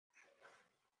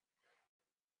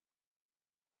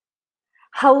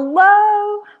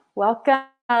Hello,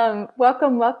 welcome,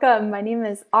 welcome. My name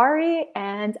is Auri,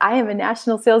 and I am a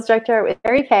National Sales Director with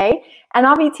Mary Kay, and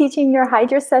I'll be teaching your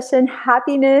HydraSession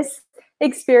Happiness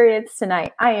Experience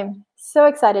tonight. I am so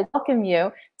excited to welcome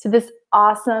you to this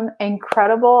awesome,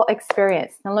 incredible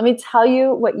experience. Now, let me tell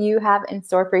you what you have in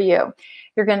store for you.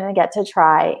 You're going to get to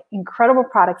try incredible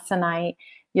products tonight.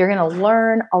 You're going to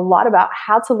learn a lot about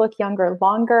how to look younger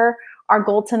longer. Our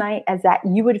goal tonight is that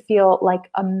you would feel like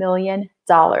 $1 million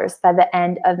by the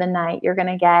end of the night. You're going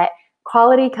to get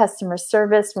quality customer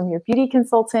service from your beauty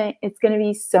consultant. It's going to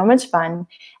be so much fun.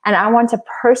 And I want to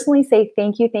personally say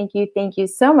thank you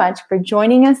so much for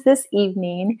joining us this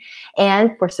evening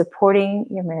and for supporting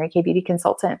your Mary Kay beauty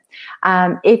consultant.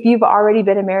 If you've already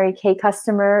been a Mary Kay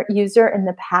customer user in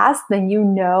the past, then you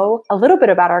know a little bit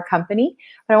about our company.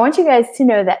 But I want you guys to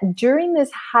know that during this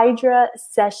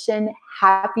HydraSession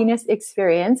Happiness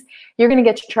Experience, you're going to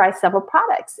get to try several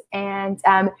products. And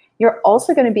you're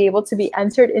also going to be able to be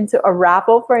entered into a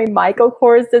raffle for a Michael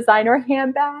Kors designer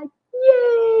handbag.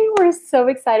 Yay! We're so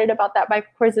excited about that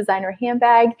Michael Kors designer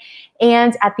handbag.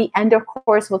 And at the end, of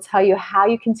course, we'll tell you how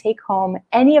you can take home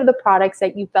any of the products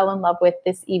that you fell in love with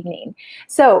this evening.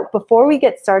 So before we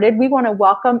get started, we want to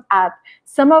welcome up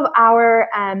some of our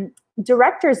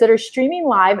directors that are streaming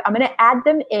live. I'm going to add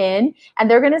them in, and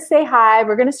they're going to say hi.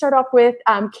 We're going to start off with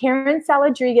Karen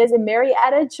Saladrigas in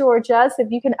Marietta, Georgia. So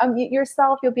if you can unmute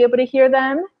yourself, you'll be able to hear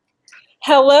them.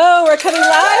 Hello, we're coming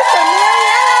live from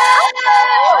Marietta.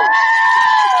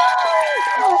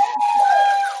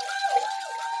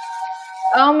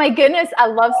 Oh my goodness, I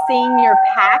love seeing your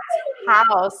packed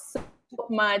house. So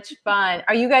much fun.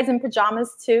 Are you guys in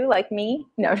pajamas too, like me?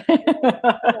 No.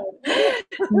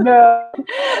 No.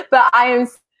 But I am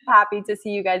so happy to see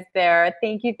you guys there.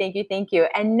 Thank you.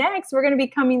 And next, we're going to be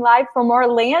coming live from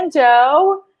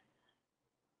Orlando.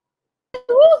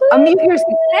 Unmute yourself.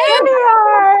 There they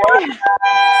are.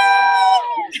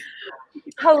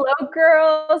 Hello,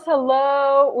 girls.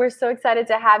 Hello. We're so excited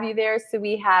to have you there. So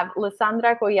we have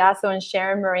Lysandra Collazo and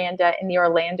Sharon Miranda in the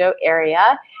Orlando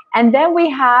area. And then we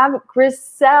have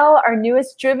Griselle, our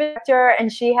newest driven director,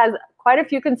 and she has quite a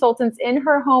few consultants in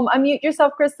her home. Unmute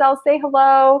yourself, Griselle. Say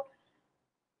hello.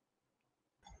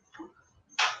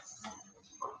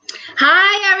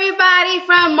 Hi, everybody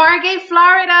from Margate,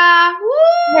 Florida.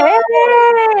 Woo!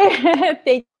 Hey!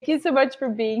 Thank you so much for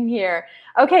being here.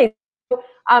 Okay, so,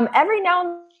 every now and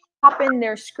then pop in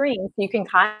their screen so you can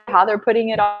kind of how they're putting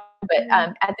it on. But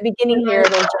at the beginning here,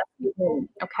 it'll just be in,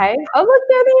 okay? Oh, look,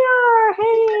 there they are.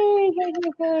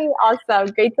 Hey.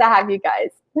 Awesome. Great to have you guys.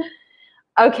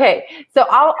 Okay, so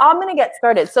I'm going to get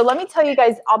started. So let me tell you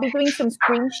guys, I'll be doing some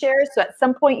screen shares. So at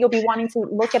some point, you'll be wanting to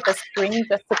look at the screen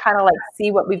just to kind of like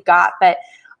see what we've got. But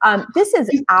this is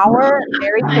our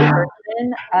Mary Kay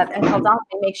version. And hold on,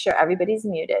 let me make sure everybody's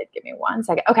muted. Give me 1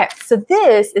 second. Okay, so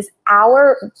this is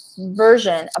our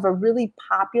version of a really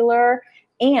popular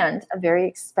and a very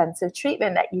expensive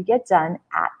treatment that you get done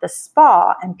at the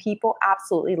spa, and people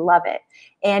absolutely love it.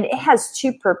 And it has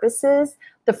two purposes.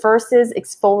 The first is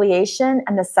exfoliation,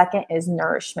 and the second is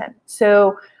nourishment.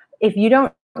 So if you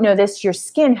don't know this, your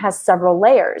skin has several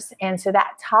layers. And so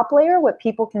that top layer, what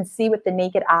people can see with the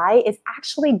naked eye, is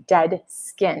actually dead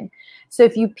skin. So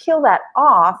if you peel that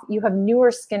off, you have newer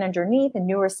skin underneath, and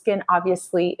newer skin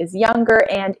obviously is younger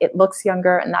and it looks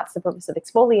younger, and that's the purpose of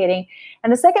exfoliating.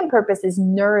 And the second purpose is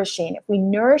nourishing. If we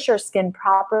nourish our skin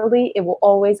properly, it will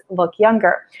always look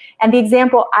younger. And the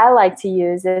example I like to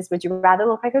use is, would you rather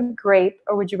look like a grape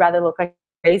or would you rather look like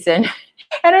a raisin?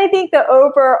 And I think the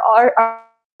overall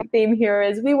theme here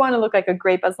is we want to look like a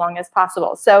grape as long as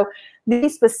possible. So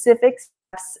these specific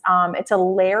steps, it's a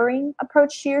layering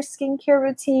approach to your skincare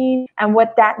routine. And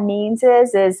what that means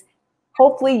is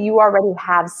hopefully you already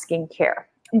have skincare.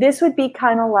 This would be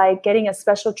kind of like getting a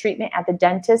special treatment at the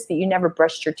dentist, but you never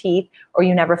brushed your teeth, or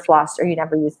you never flossed, or you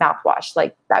never used mouthwash.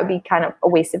 Like, that would be kind of a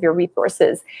waste of your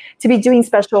resources to be doing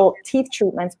special teeth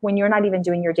treatments when you're not even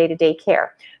doing your day-to-day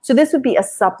care. So this would be a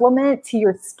supplement to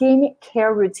your skin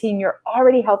care routine, your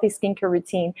already healthy skincare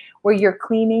routine, where you're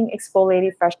cleaning,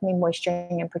 exfoliating, freshening,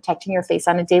 moisturizing, and protecting your face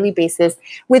on a daily basis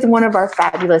with one of our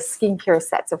fabulous skincare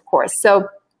sets, of course. So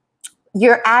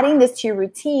you're adding this to your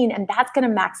routine, and that's going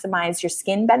to maximize your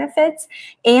skin benefits.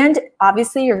 And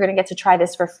obviously, you're going to get to try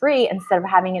this for free instead of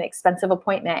having an expensive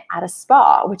appointment at a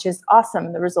spa, which is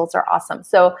awesome. The results are awesome.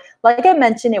 So like I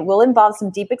mentioned, it will involve some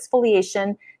deep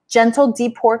exfoliation, gentle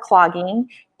deep pore clogging,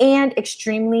 and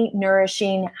extremely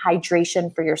nourishing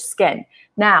hydration for your skin.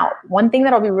 Now, one thing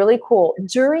that'll be really cool,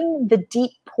 during the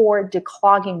deep pore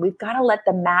declogging. We've got to let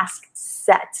the mask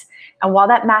set. And while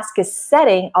that mask is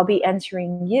setting, I'll be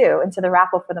entering you into the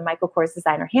raffle for the Michael Kors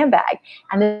Designer Handbag.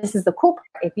 And this is the cool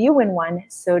part. If you win one,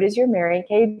 so does your Mary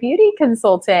Kay Beauty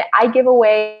consultant. I give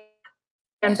away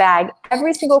a handbag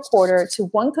every single quarter to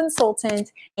one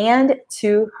consultant and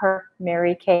to her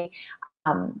Mary Kay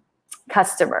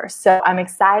customer. So I'm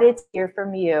excited to hear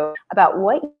from you about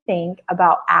what you think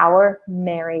about our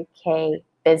Mary Kay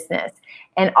business.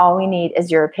 And all we need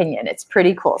is your opinion. It's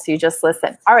pretty cool. So you just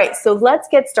listen. All right, so let's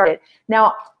get started.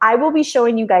 Now, I will be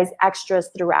showing you guys extras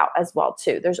throughout as well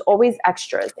too. There's always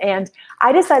extras. And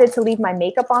I decided to leave my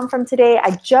makeup on from today.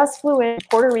 I just flew in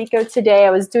Puerto Rico today. I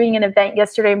was doing an event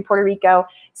yesterday in Puerto Rico.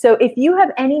 So if you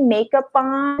have any makeup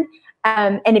on,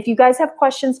 and if you guys have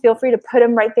questions, feel free to put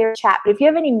them right there in chat. But if you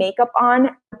have any makeup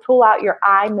on, pull out your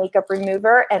eye makeup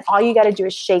remover, and all you got to do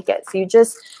is shake it. So you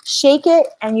just shake it,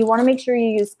 and you want to make sure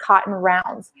you use cotton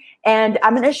rounds. And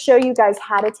I'm going to show you guys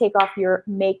how to take off your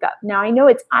makeup. Now, I know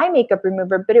it's eye makeup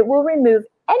remover, but it will remove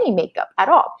any makeup at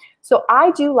all. So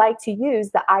I do like to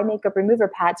use the eye makeup remover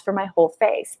pads for my whole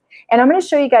face. And I'm going to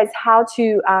show you guys how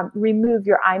to remove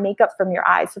your eye makeup from your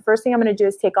eyes. So first thing I'm going to do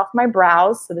is take off my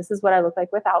brows. So this is what I look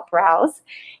like without brows.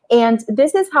 And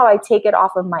this is how I take it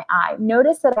off of my eye.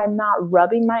 Notice that I'm not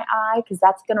rubbing my eye because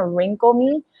that's going to wrinkle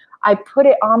me. I put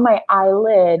it on my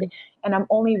eyelid and I'm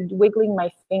only wiggling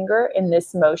my finger in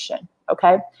this motion,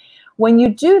 okay? When you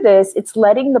do this, it's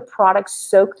letting the product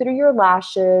soak through your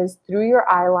lashes, through your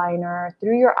eyeliner,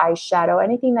 through your eyeshadow,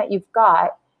 anything that you've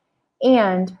got,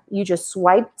 and you just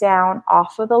swipe down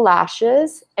off of the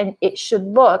lashes and it should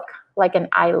look like an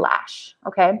eyelash,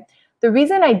 okay? The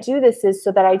reason I do this is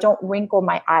so that I don't wrinkle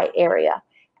my eye area.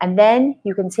 And then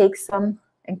you can take some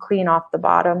and clean off the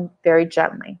bottom very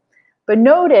gently. But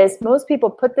notice most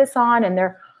people put this on and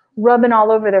they're rubbing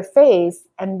all over their face,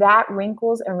 and that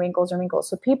wrinkles and wrinkles and wrinkles.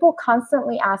 So people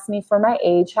constantly ask me for my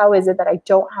age, how is it that I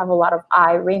don't have a lot of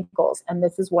eye wrinkles? And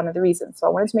this is one of the reasons. So I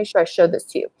wanted to make sure I showed this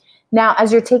to you. Now,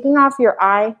 as you're taking off your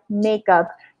eye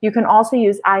makeup, you can also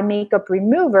use eye makeup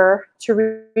remover to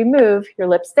remove your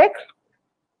lipstick.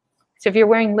 So if you're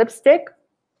wearing lipstick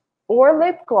or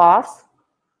lip gloss,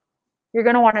 you're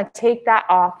going to want to take that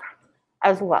off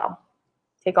as well.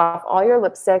 Take off all your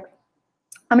lipstick.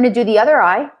 I'm going to do the other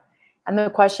eye. And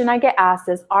the question I get asked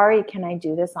is, Ari, can I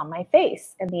do this on my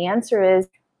face? And the answer is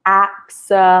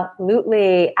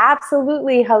absolutely.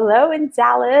 Absolutely. Hello in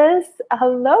Dallas.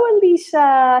 Hello,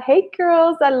 Alicia. Hey,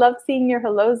 girls. I love seeing your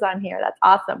hellos on here. That's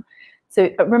awesome.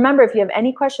 So remember, if you have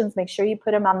any questions, make sure you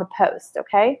put them on the post,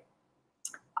 okay?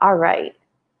 All right.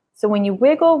 So when you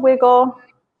wiggle, wiggle,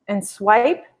 and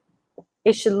swipe,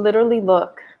 it should literally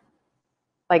look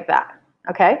like that,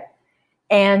 okay?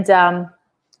 And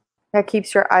that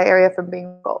keeps your eye area from being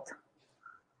wrinkled.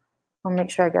 I'll make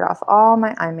sure I get off all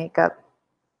my eye makeup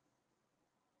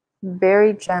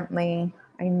very gently.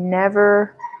 I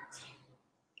never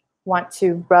want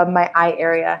to rub my eye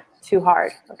area too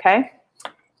hard, okay?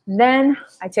 Then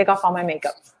I take off all my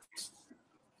makeup.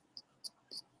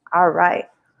 All right.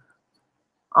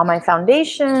 On my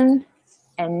foundation,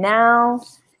 and now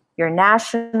your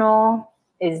national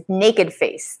is naked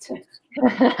faced.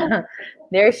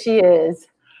 There she is.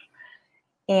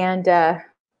 And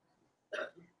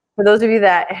for those of you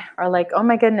that are like, oh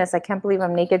my goodness, I can't believe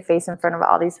I'm naked face in front of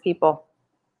all these people.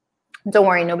 Don't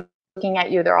worry, nobody's looking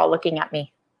at you. They're all looking at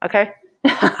me, okay?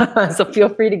 So feel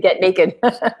free to get naked.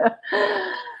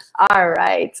 All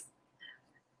right.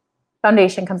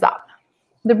 Foundation comes off.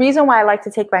 The reason why I like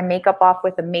to take my makeup off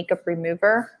with a makeup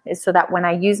remover is so that when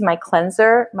I use my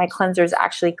cleanser is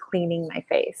actually cleaning my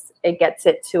face. It gets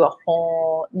it to a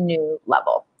whole new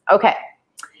level. Okay.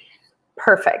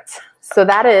 Perfect. So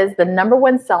that is the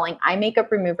 #1 selling eye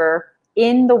makeup remover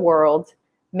in the world,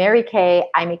 Mary Kay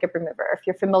eye makeup remover. If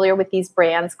you're familiar with these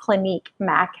brands, Clinique,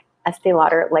 MAC, Estee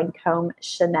Lauder, Lancome,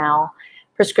 Chanel,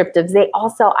 Prescriptives, they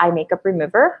all sell eye makeup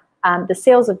remover. The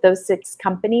sales of those 6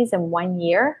 companies in 1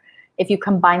 year, if you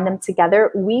combine them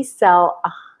together, we sell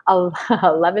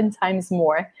 11 times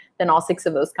more than all 6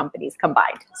 of those companies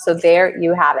combined. So there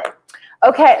you have it.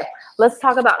 Okay, let's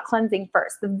talk about cleansing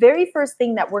first. The very first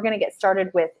thing that we're going to get started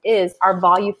with is our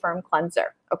Voluform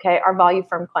cleanser. Okay, our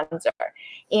Voluform cleanser.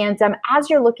 And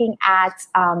as you're looking at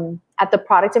the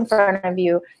product in front of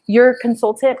you, your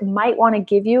consultant might want to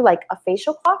give you like a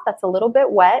facial cloth that's a little bit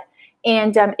wet.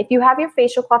 And if you have your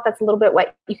facial cloth that's a little bit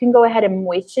wet, you can go ahead and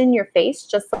moisten your face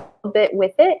just a little bit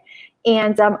with it.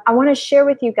 And I want to share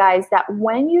with you guys that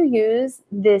when you use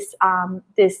this,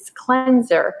 this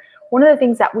cleanser, one of the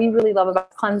things that we really love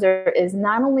about cleanser is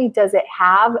not only does it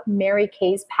have Mary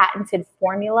Kay's patented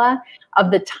formula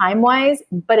of the Time Wise,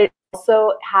 but it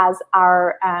also has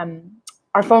our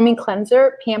foaming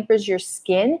cleanser pampers your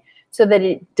skin so that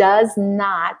it does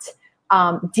not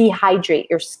dehydrate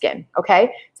your skin,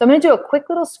 okay? So I'm gonna do a quick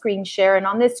little screen share, and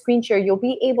on this screen share, you'll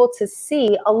be able to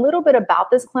see a little bit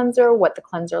about this cleanser, what the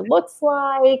cleanser looks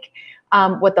like,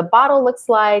 what the bottle looks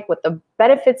like, what the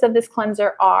benefits of this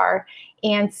cleanser are.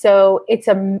 And so it's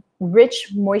a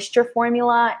rich moisture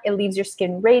formula. It leaves your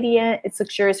skin radiant. It's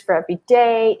luxurious for every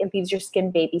day. It leaves your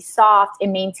skin baby soft. It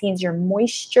maintains your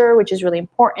moisture, which is really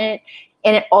important.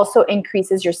 And it also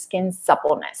increases your skin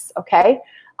suppleness, okay?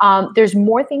 There's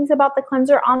more things about the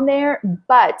cleanser on there,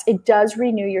 but it does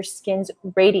renew your skin's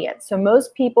radiance. So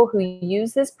most people who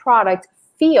use this product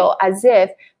feel as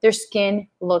if their skin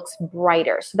looks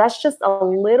brighter. So that's just a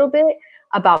little bit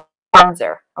about the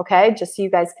cleanser, okay? Just so you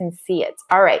guys can see it.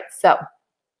 All right, so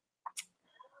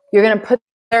you're gonna put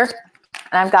there, and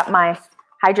I've got my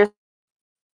HydraSession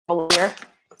here.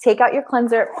 Take out your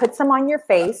cleanser, put some on your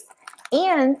face,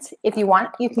 and if you want,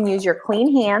 you can use your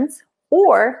clean hands,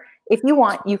 or if you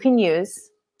want, you can use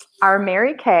our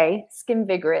Mary Kay Skin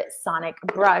Vigorous Sonic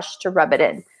Brush to rub it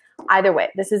in. Either way,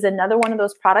 this is another one of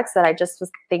those products that I just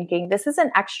was thinking, this is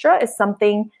an extra, is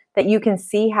something that you can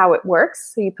see how it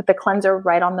works. So you put the cleanser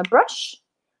right on the brush,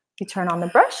 you turn on the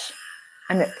brush,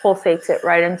 and it pulsates it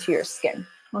right into your skin,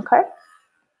 okay?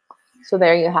 So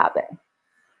there you have it.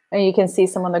 And you can see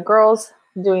some of the girls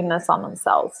doing this on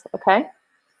themselves, okay?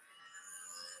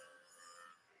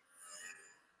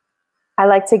 I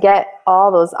like to get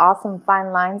all those awesome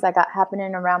fine lines I got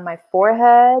happening around my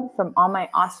forehead from all my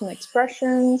awesome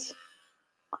expressions.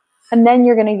 And then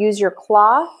you're gonna use your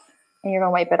cloth and you're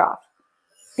gonna wipe it off.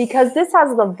 Because this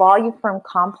has the Voluform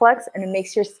complex and it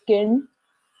makes your skin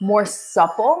more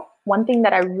supple, one thing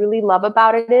that I really love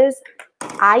about it is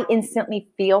I instantly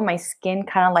feel my skin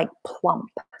kind of like plump.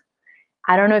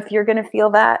 I don't know if you're gonna feel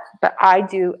that, but I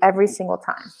do every single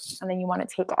time. And then you wanna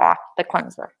take off the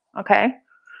cleanser, okay?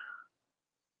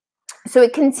 So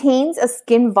it contains a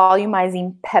skin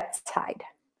volumizing peptide.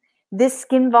 This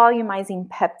skin volumizing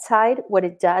peptide, what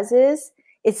it does is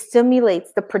it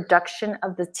stimulates the production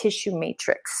of the tissue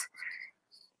matrix.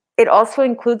 It also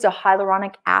includes a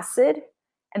hyaluronic acid,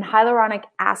 and hyaluronic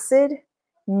acid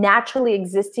naturally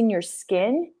exists in your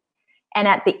skin. And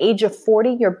at the age of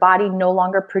 40, your body no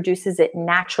longer produces it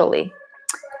naturally.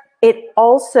 It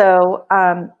also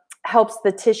helps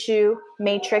the tissue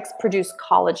matrix produce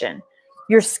collagen.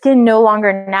 Your skin no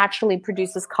longer naturally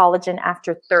produces collagen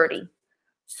after 30.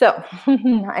 So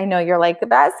I know you're like,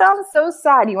 that sounds so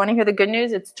sad. You want to hear the good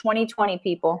news? It's 2020,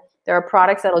 people. There are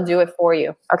products that'll do it for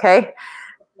you, okay?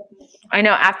 I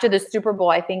know after the Super Bowl,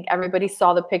 I think everybody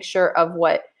saw the picture of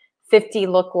what 50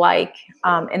 looked like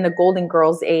in the Golden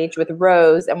Girls age with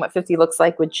Rose and what 50 looks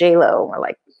like with J-Lo. We're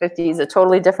like, 50 is a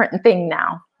totally different thing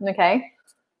now, okay?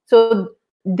 So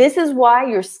this is why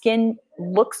your skin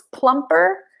looks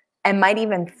plumper and might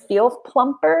even feel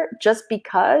plumper just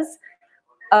because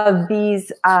of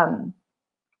these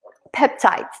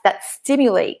peptides that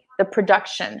stimulate the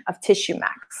production of tissue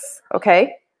max,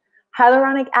 okay?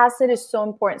 Hyaluronic acid is so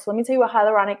important. So let me tell you what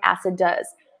hyaluronic acid does.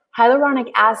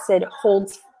 Hyaluronic acid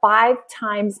holds 5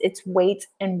 times its weight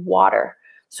in water.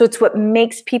 So it's what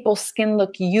makes people's skin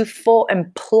look youthful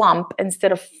and plump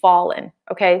instead of fallen,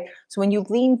 okay? So when you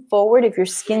lean forward, if your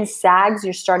skin sags,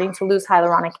 you're starting to lose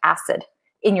hyaluronic acid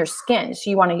in your skin. So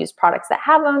you want to use products that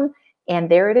have them. And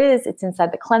there it is. It's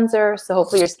inside the cleanser. So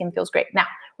hopefully your skin feels great. Now,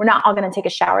 we're not all going to take a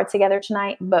shower together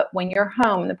tonight, but when you're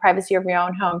home, in the privacy of your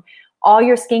own home, all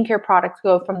your skincare products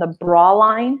go from the bra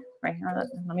line, right here,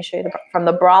 let me show you, from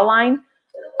the bra line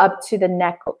up to the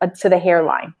neck, to the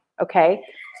hairline, okay?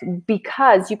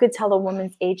 Because you could tell a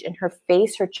woman's age in her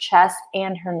face, her chest,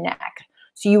 and her neck.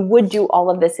 So you would do all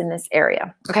of this in this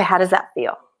area. Okay, how does that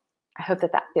feel? I hope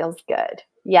that that feels good.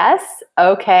 Yes?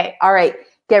 Okay, all right.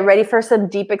 Get ready for some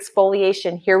deep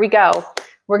exfoliation. Here we go.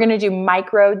 We're gonna do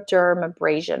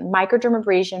microdermabrasion.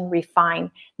 Microdermabrasion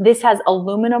refined. This has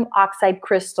aluminum oxide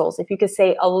crystals. If you could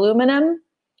say aluminum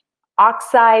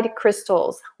oxide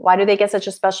crystals. Why do they get such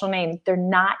a special name? They're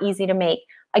not easy to make.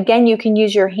 Again, you can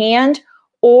use your hand,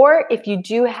 or if you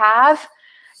do have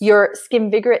your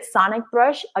Skin Vigorous Sonic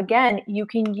Brush, again, you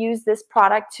can use this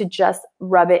product to just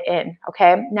rub it in,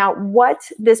 okay? Now, what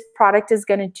this product is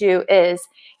gonna do is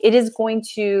it is going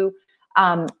to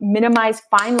minimize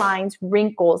fine lines,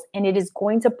 wrinkles, and it is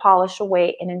going to polish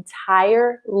away an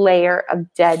entire layer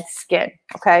of dead skin,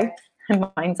 okay? And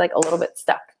mine's like a little bit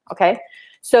stuck, okay?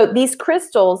 So these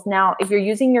crystals, now, if you're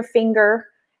using your finger,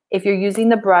 if you're using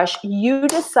the brush, you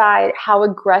decide how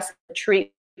aggressive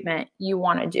treatment you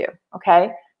wanna do,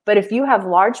 okay? But if you have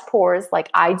large pores like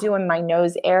I do in my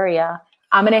nose area,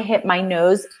 I'm going to hit my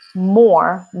nose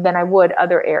more than I would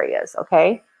other areas,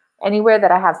 okay? Anywhere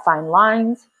that I have fine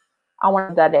lines, I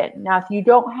want to rub that in. Now, if you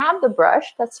don't have the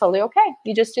brush, that's totally okay.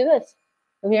 You just do this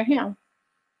with your hand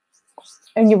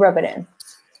and you rub it in.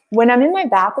 When I'm in my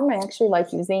bathroom, I actually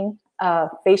like using a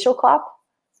facial cloth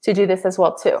to do this as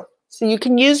well too. So you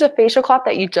can use a facial cloth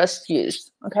that you just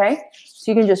used, okay?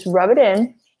 So you can just rub it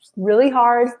in really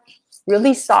hard,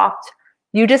 really soft.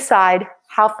 You decide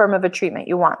how firm of a treatment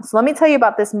you want. So let me tell you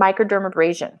about this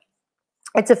microdermabrasion.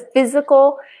 It's a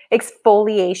physical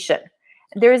exfoliation.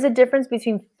 There is a difference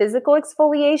between physical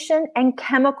exfoliation and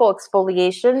chemical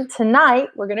exfoliation. Tonight,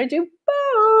 we're going to do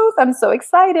both. I'm so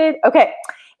excited. Okay.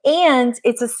 And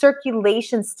it's a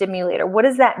circulation stimulator. What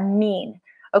does that mean?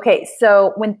 Okay.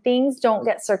 So when things don't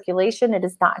get circulation, it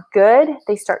is not good.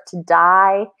 They start to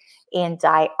die and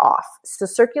die off. So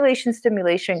circulation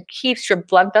stimulation keeps your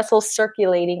blood vessels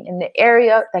circulating in the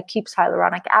area, that keeps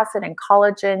hyaluronic acid and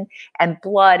collagen and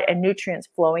blood and nutrients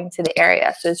flowing to the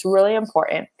area. So it's really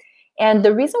important. And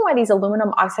the reason why these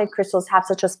aluminum oxide crystals have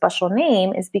such a special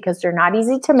name is because they're not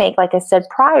easy to make, like I said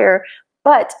prior,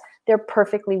 but they're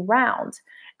perfectly round.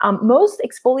 Most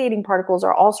exfoliating particles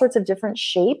are all sorts of different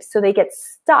shapes, so they get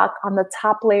stuck on the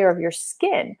top layer of your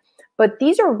skin. But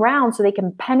these are round so they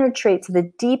can penetrate to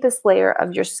the deepest layer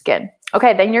of your skin.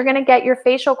 Okay, then you're gonna get your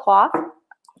facial cloth,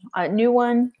 a new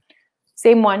one,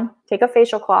 same one, take a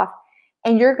facial cloth,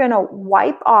 and you're gonna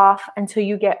wipe off until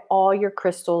you get all your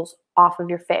crystals off of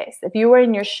your face. If you were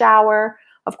in your shower,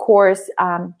 of course,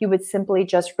 you would simply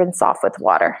just rinse off with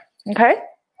water, okay?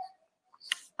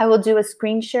 I will do a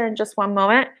screen share in just one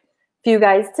moment for you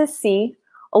guys to see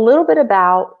a little bit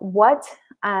about what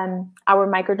our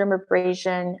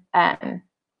microdermabrasion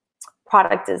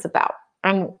product is about.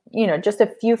 And, you know, just a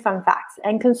few fun facts.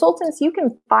 And consultants, you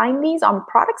can find these on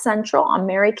Product Central on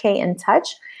Mary Kay in Touch.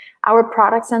 Our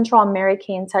Product Central on Mary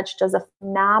Kay in Touch does a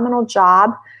phenomenal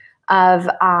job of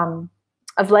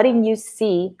letting you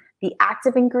see the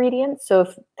active ingredients. So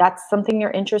if that's something you're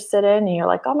interested in and you're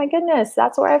like, oh my goodness,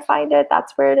 that's where I find it,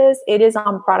 that's where it is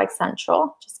on Product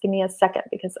Central. Just give me a second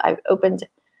because I've opened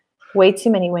way too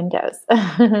many windows.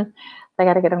 I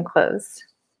got to get them closed.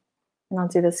 And I'll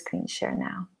do the screen share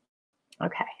now.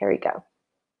 Okay, here we go.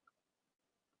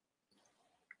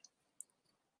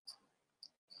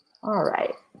 All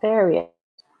right, there we go.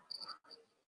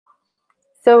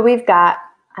 So we've got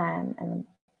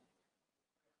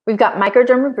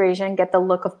microdermabrasion, get the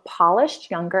look of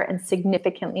polished, younger, and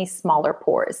significantly smaller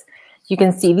pores. You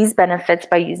can see these benefits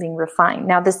by using Refine.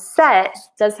 Now, the set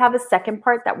does have a second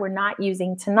part that we're not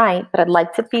using tonight, but I'd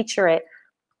like to feature it.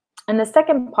 And the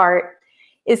second part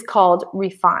is called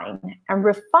Refine. And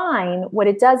Refine, what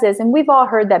it does is, and we've all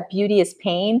heard that beauty is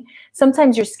pain.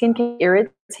 Sometimes your skin can be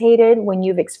irritated when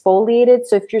you've exfoliated.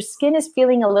 So if your skin is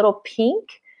feeling a little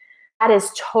pink, that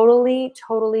is totally,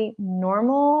 totally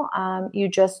normal. You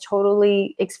just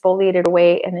totally exfoliated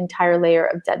away an entire layer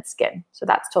of dead skin. So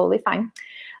that's totally fine.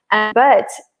 But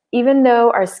even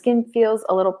though our skin feels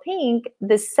a little pink,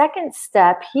 the second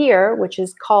step here, which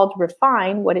is called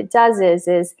Refine, what it does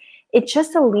is it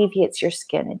just alleviates your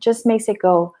skin. It just makes it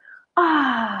go,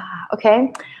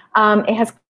 okay? It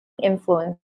has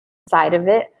influence inside of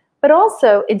it, but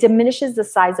also it diminishes the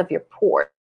size of your pores.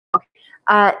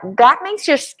 That makes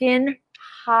your skin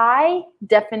high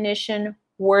definition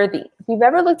worthy. If you've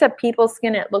ever looked at people's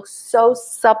skin, it looks so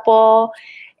supple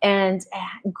and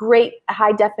great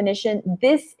high definition.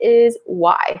 This is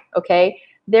why, okay?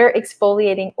 They're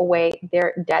exfoliating away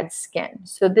their dead skin.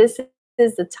 So this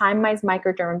is the Time-Wise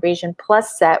Microdermabrasion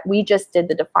Plus set. We just did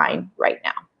the Define right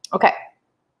now. Okay.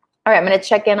 All right, I'm going to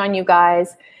check in on you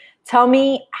guys. Tell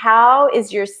me, how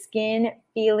is your skin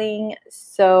feeling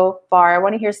so far? I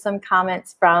want to hear some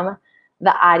comments from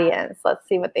the audience. Let's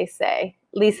see what they say.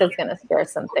 Lisa's going to share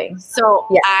something. So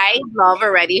yeah. I love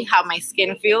already how my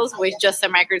skin feels with just a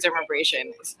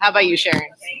microdermabrasion. How about you, Sharon?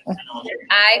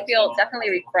 I feel definitely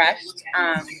refreshed.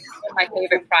 My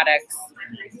favorite products,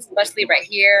 especially right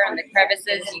here on the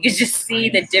crevices, you can just see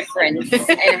the difference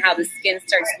in how the skin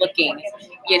starts looking,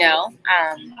 you know?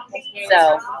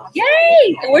 So,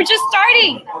 yay! We're just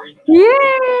starting. Yay!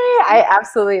 I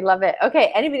absolutely love it. Okay,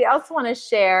 anybody else want to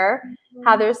share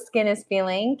how their skin is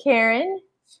feeling? Karen?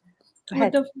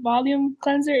 With the volume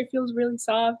cleanser, it feels really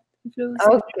soft. It feels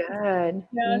good.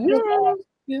 Yeah.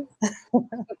 Yeah.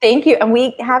 Thank you. And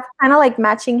we have kind of like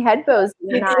matching head bows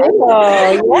tonight.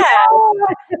 Oh, yeah.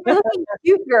 You're looking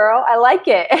cute, girl. I like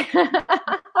it.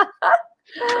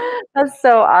 That's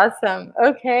so awesome.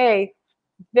 Okay.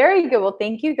 Very good. Well,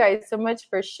 thank you guys so much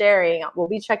for sharing. We'll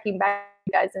be checking back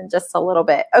with you guys in just a little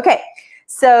bit. Okay.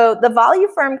 So the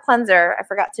Voluform cleanser, I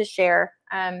forgot to share.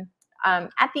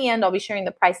 At the end, I'll be sharing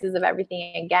the prices of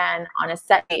everything again on a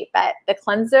set date, but the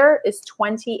cleanser is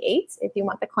 $28 if you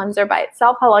want the cleanser by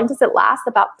itself. How long does it last?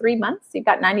 About 3 months. You've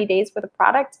got 90 days for the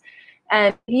product.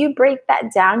 And if you break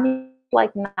that down,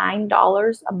 like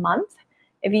 $9 a month.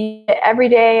 If you get every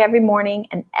day, every morning,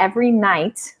 and every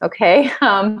night, okay,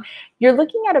 you're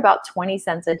looking at about 20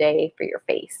 cents a day for your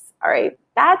face, all right?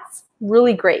 That's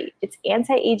really great. It's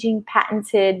anti-aging,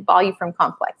 patented, volume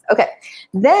complex. Okay,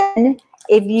 then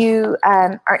if you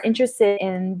are interested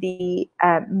in the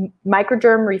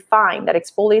Microderm Refine that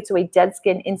exfoliates away dead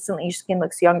skin instantly, your skin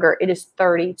looks younger, it is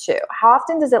 $32. How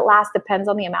often does it last? Depends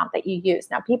on the amount that you use.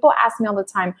 Now, people ask me all the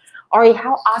time, Auri,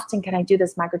 how often can I do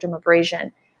this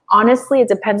microdermabrasion? Honestly, it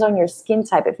depends on your skin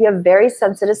type. If you have very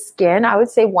sensitive skin, I would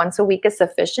say once a week is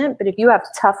sufficient. But if you have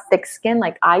tough, thick skin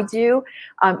like I do,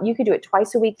 you could do it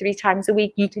twice a week, 3 times a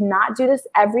week. You cannot do this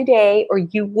every day or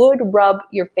you would rub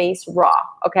your face raw,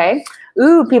 okay?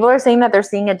 Ooh, people are saying that they're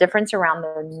seeing a difference around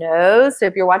their nose. So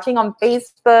if you're watching on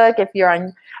Facebook, if you're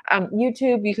on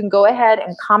YouTube, you can go ahead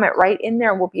and comment right in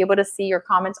there and we'll be able to see your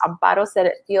comments. Amparo said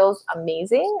it feels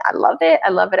amazing. I love it. I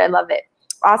love it. I love it.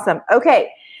 Awesome.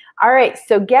 Okay. All right,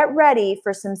 so get ready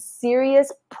for some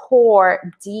serious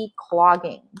pore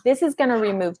declogging. This is going to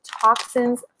remove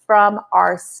toxins from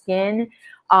our skin.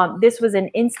 This was an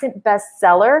instant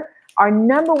bestseller. Our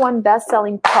 #1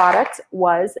 best-selling product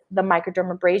was the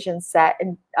Microdermabrasion set,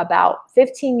 and about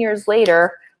 15 years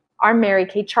later, our Mary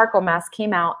Kay Charcoal Mask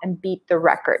came out and beat the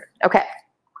record. Okay.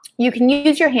 You can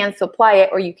use your hands to apply it,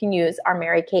 or you can use our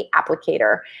Mary Kay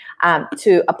applicator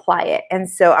to apply it. And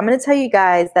so I'm going to tell you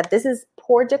guys that this is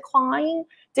pore declogging,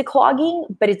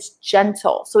 but it's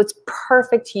gentle. So it's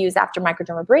perfect to use after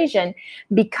microdermabrasion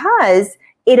because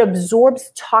it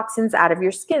absorbs toxins out of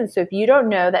your skin. So if you don't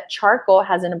know that charcoal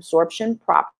has an absorption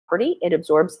property, it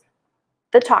absorbs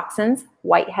the toxins,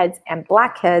 whiteheads and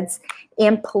blackheads,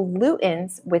 and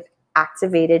pollutants with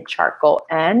activated charcoal,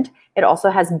 and it also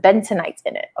has bentonite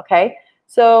in it, okay?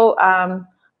 So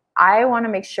I want to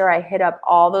make sure I hit up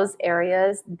all those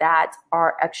areas that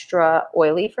are extra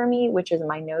oily for me, which is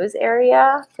my nose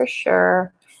area for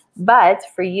sure. But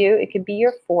for you, it could be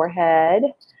your forehead.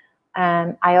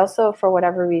 I also, for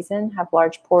whatever reason, have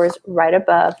large pores right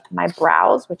above my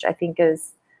brows, which I think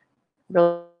is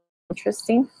really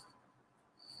interesting.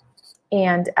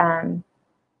 And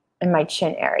in my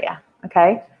chin area,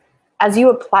 okay? As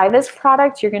you apply this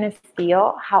product, you're going to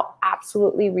feel how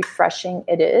absolutely refreshing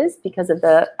it is because of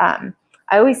the, I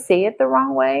always say it the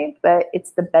wrong way, but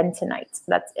it's the bentonite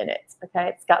that's in it, okay?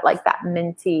 It's got like that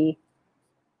minty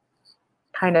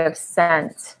kind of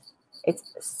scent.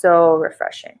 It's so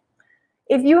refreshing.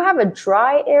 If you have a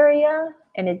dry area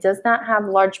and it does not have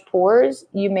large pores,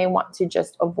 you may want to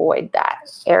just avoid that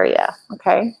area,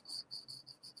 okay?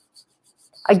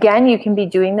 Again, you can be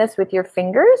doing this with your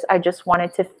fingers. I just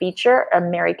wanted to feature a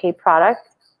Mary Kay product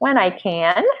when I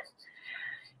can.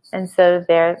 And so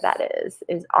there that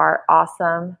is our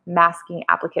awesome masking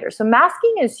applicator. So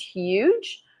masking is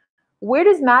huge. Where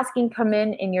does masking come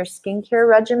in your skincare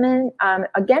regimen?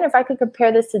 Again, if I could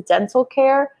compare this to dental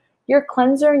care, your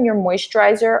cleanser and your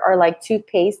moisturizer are like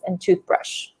toothpaste and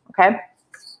toothbrush, okay?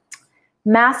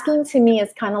 Masking to me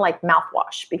is kind of like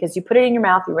mouthwash because you put it in your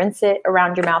mouth, you rinse it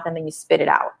around your mouth, and then you spit it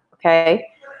out, okay?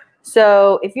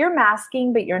 So if you're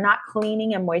masking but you're not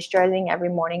cleaning and moisturizing every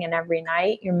morning and every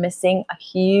night, you're missing a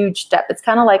huge step. It's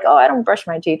kind of like, oh, I don't brush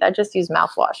my teeth, I just use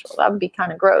mouthwash. Well, that would be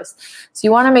kind of gross. So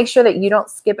you want to make sure that you don't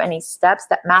skip any steps,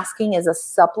 that masking is a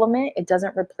supplement. It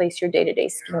doesn't replace your day-to-day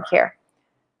skincare.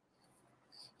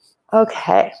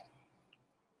 Okay.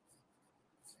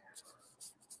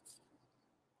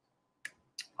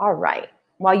 All right,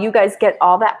 while you guys get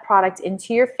all that product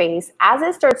into your face, as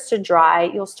it starts to dry,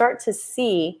 you'll start to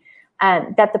see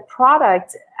that the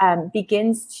product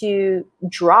begins to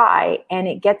dry and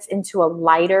it gets into a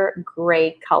lighter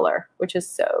gray color, which is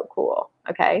so cool,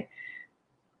 okay?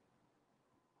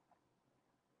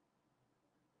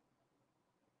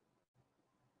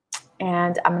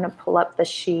 And I'm gonna pull up the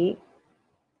sheet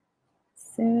as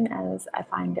soon as I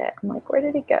find it. I'm like, where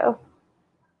did it go?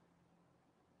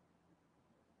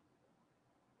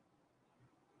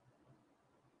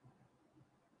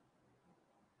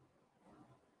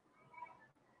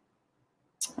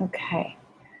 Okay.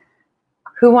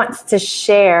 Who wants to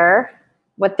share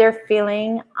what they're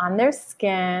feeling on their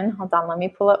skin? Hold on, let me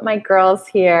pull up my girls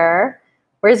here.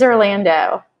 Where's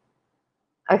Orlando?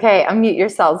 Okay, unmute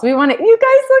yourselves. We want to, you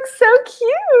guys look so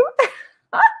cute.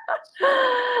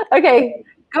 Okay,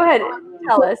 go ahead,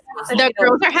 tell us. The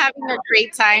girls are having a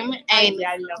great time, and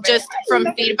just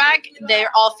from feedback,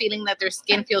 they're all feeling that their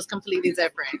skin feels completely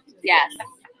different. Yes.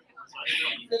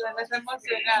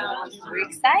 We're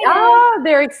excited. Oh,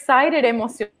 they're excited.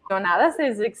 Emocionadas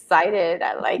is excited.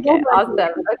 I like it. Awesome.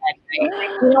 Okay.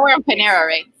 You know we're in Panera,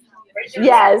 right?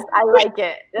 Yes, I like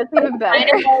it. That's even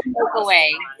better. Look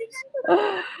away.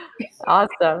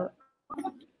 Awesome.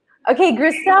 Okay,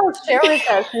 Grisel, share with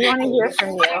us. We want to hear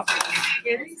from you.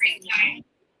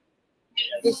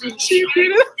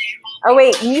 Oh,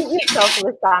 wait. Mute yourself,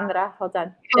 Lysandra. Hold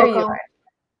on. There you are.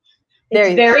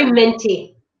 It's very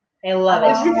minty. I love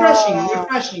it. It's refreshing.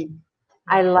 Refreshing.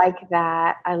 I like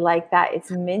that. I like that. It's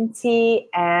minty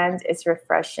and it's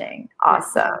refreshing.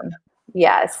 Awesome.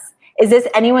 Yes. Is this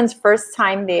anyone's first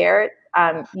time there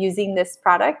using this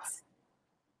product?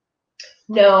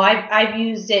 No, I've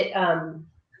used it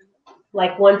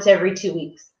like once every 2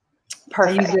 weeks.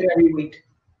 Perfect. I use it every week.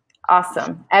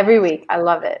 Awesome. Every week. I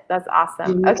love it. That's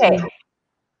awesome. Okay.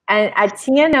 And at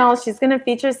TNL, she's going to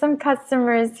feature some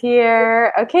customers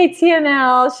here. Okay,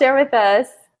 TNL, share with us.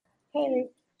 Hey,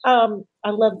 I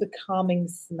love the calming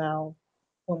smell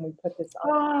when we put this on.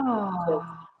 Oh,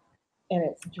 And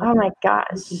it's oh my gosh.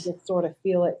 You can just sort of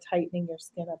feel it tightening your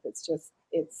skin up. It's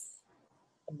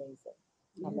amazing.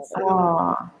 I love it.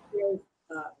 Oh. Feels,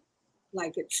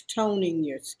 like it's toning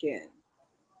your skin.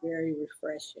 Very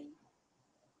refreshing.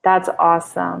 That's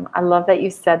awesome. I love that you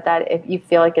said that if you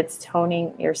feel like it's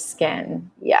toning your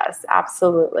skin. Yes,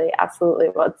 absolutely. Absolutely.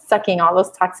 Well, it's sucking all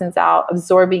those toxins out,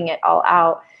 absorbing it all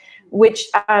out, which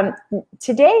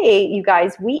today, you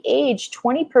guys, we age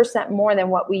 20% more than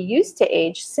what we used to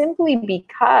age simply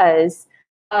because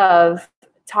of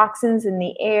toxins in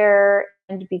the air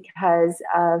and because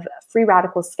of free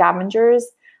radical scavengers.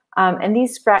 And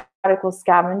these free radical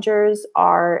scavengers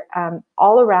are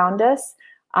all around us.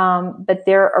 But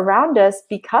they're around us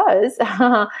because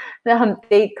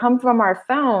they come from our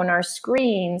phone, our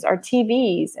screens, our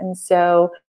TVs. And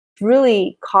so it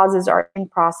really causes our aging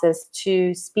process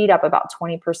to speed up about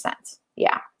 20%.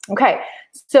 Yeah. Okay.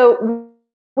 So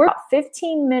we're about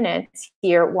 15 minutes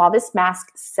here while this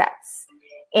mask sets.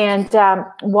 And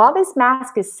while this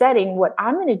mask is setting, what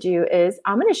I'm going to do is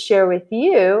I'm going to share with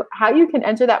you how you can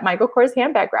enter that Michael Kors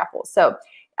handbag raffle. So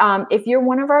if you're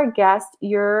one of our guests,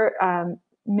 you're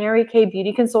Mary Kay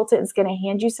Beauty Consultant is going to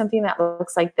hand you something that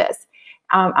looks like this.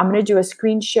 I'm going to do a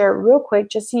screen share real quick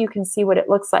just so you can see what it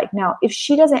looks like. Now, if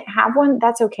she doesn't have one,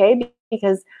 that's okay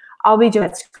because I'll be doing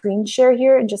a screen share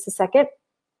here in just a second.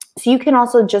 So you can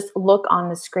also just look on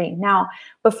the screen. Now,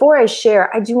 before I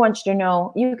share, I do want you to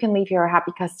know you can leave here a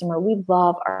happy customer. We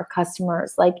love our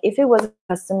customers. Like if it wasn't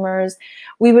customers,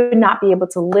 we would not be able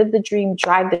to live the dream,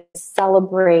 drive the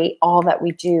celebrate all that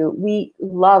we do. We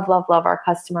love, love, love our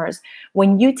customers.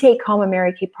 When you take home a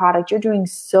Mary Kay product, you're doing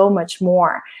so much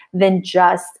more than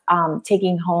just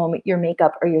taking home your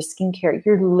makeup or your skincare.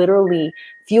 You're literally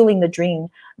fueling the dream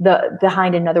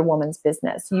behind another woman's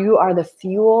business. You are the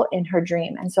fuel in her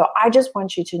dream. And so I just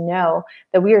want you to know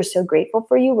that we are so grateful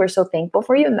for you. We're so thankful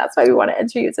for you. And that's why we want to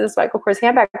enter you to this Michael Kors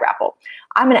handbag raffle.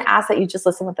 I'm going to ask that you just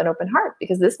listen with an open heart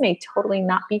because this may totally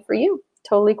not be for you.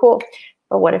 Totally cool.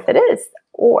 But what if it is?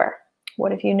 Or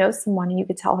what if you know someone and you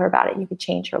could tell her about it? You could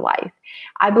change her life.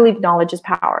 I believe knowledge is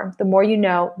power. The more you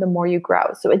know, the more you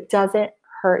grow. So it doesn't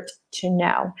hurt to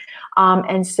know.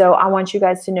 And so I want you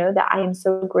guys to know that I am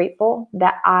so grateful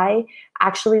that I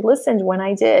actually listened when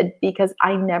I did because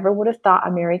I never would have thought a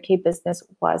Mary Kay business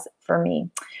was for me.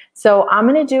 So I'm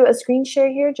going to do a screen share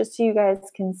here just so you guys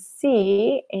can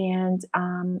see. And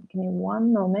give me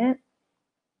one moment.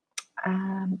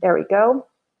 There we go.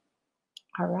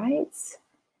 All right.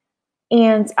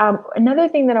 And another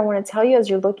thing that I want to tell you as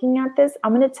you're looking at this,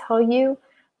 I'm going to tell you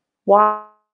why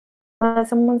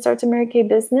someone starts a Mary Kay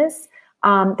business,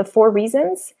 the 4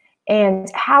 reasons,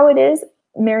 and how it is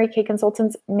Mary Kay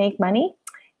consultants make money.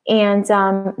 And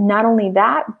not only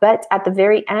that, but at the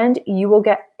very end, you will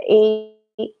get a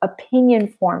opinion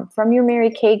form from your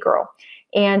Mary Kay girl.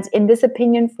 And in this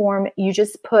opinion form, you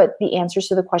just put the answers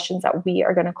to the questions that we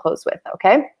are going to close with,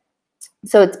 okay?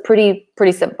 So it's pretty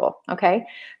simple, okay?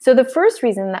 So the first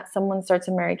reason that someone starts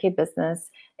a Mary Kay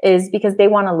business is because they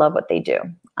want to love what they do.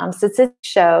 Statistics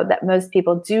show that most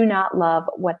people do not love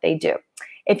what they do.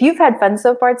 If you've had fun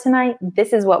so far tonight,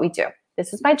 this is what we do.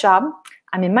 This is my job.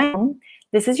 I'm in my home.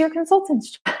 This is your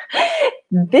consultant's job.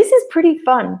 This is pretty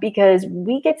fun because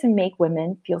we get to make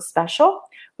women feel special.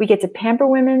 We get to pamper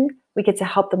women. We get to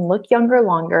help them look younger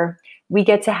longer.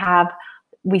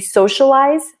 We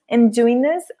socialize in doing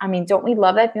this. I mean, don't we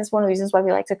love that? That's one of the reasons why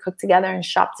we like to cook together and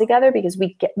shop together because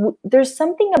there's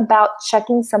something about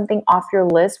checking something off your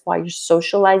list while you're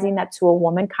socializing that to a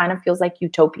woman kind of feels like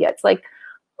utopia. It's like,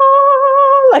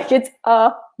 oh, like it's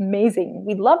amazing.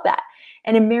 We love that.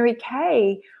 And in Mary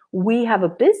Kay, we have a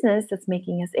business that's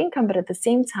making us income, but at the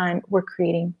same time, we're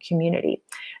creating community.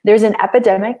 There's an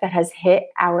epidemic that has hit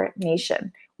our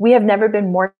nation. We have never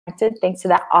been more connected thanks to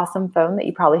that awesome phone that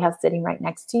you probably have sitting right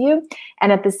next to you.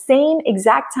 And at the same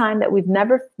exact time that we've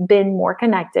never been more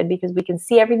connected, because we can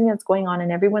see everything that's going on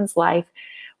in everyone's life,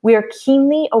 we are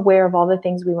keenly aware of all the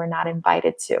things we were not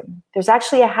invited to. There's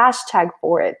actually a hashtag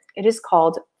for it. It is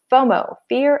called FOMO,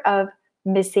 fear of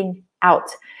missing out.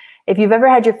 If you've ever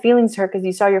had your feelings hurt because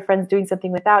you saw your friends doing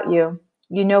something without you,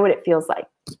 you know what it feels like.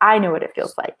 I know what it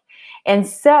feels like. And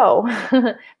so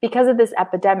because of this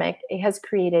epidemic, it has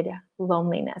created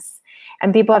loneliness.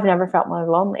 And people have never felt more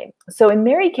lonely. So in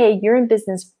Mary Kay, you're in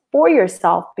business for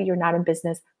yourself, but you're not in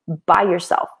business by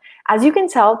yourself. As you can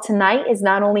tell, tonight is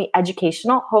not only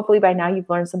educational. Hopefully by now you've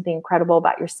learned something incredible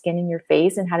about your skin and your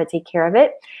face and how to take care of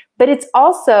it. But it's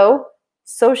also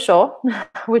social,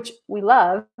 which we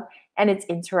love, and it's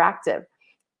interactive.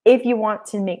 If you want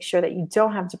to make sure that you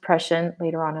don't have depression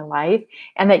later on in life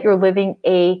and that you're living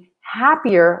a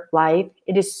happier life,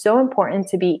 it is so important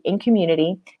to be in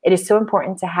community. It is so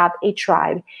important to have a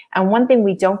tribe. And one thing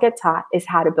we don't get taught is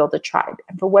how to build a tribe.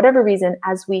 And for whatever reason,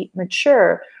 as we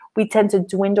mature, we tend to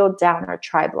dwindle down our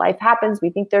tribe. Life happens.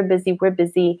 We think they're busy. We're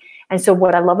busy. And so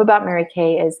what I love about Mary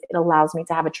Kay is it allows me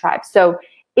to have a tribe. So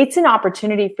it's an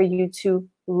opportunity for you to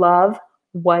love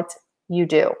what you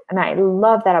do. And I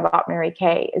love that about Mary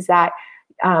Kay is that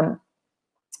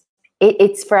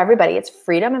it's for everybody. It's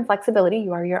freedom and flexibility.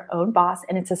 You are your own boss,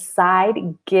 and it's a side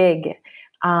gig.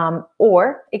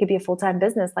 Or it could be a full-time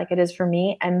business like it is for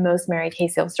me and most Mary Kay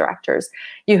sales directors.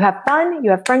 You have fun, you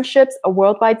have friendships, a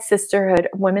worldwide sisterhood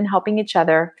of women helping each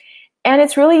other. And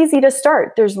it's really easy to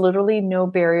start. There's literally no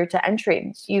barrier to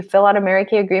entry. You fill out a Mary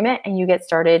Kay agreement and you get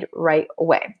started right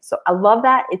away. So I love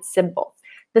that. It's simple.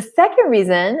 The second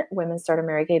reason women start a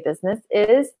Mary Kay business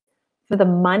is for the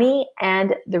money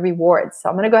and the rewards. So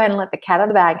I'm going to go ahead and let the cat out of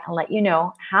the bag and let you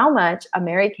know how much a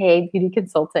Mary Kay beauty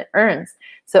consultant earns.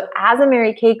 So as a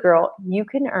Mary Kay girl, you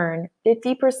can earn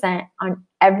 50% on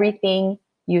everything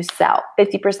you sell,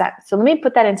 50%. So let me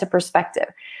put that into perspective.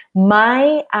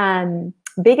 My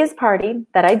biggest party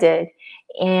that I did,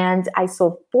 and I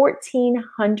sold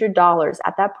 $1,400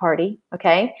 at that party,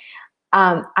 okay?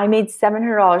 I made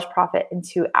 $700 profit in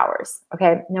 2 hours.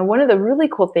 Okay. Now, one of the really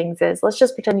cool things is, let's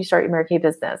just pretend you start your Mary Kay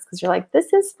business because you're like,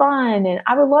 this is fun. And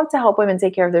I would love to help women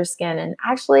take care of their skin and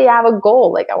actually have a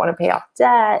goal. Like I want to pay off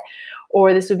debt,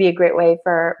 or this would be a great way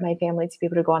for my family to be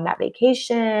able to go on that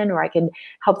vacation, or I can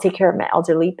help take care of my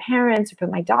elderly parents or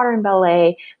put my daughter in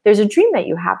ballet. There's a dream that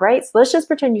you have, right? So let's just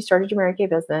pretend you started your Mary Kay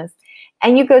business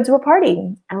and you go to a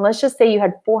party, and let's just say you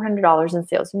had $400 in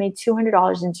sales. You made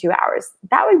 $200 in 2 hours.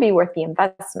 That would be worth the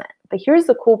investment. But here's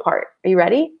the cool part. Are you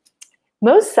ready?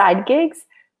 Most side gigs,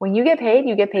 when you get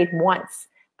paid once.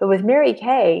 But with Mary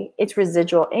Kay, it's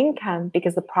residual income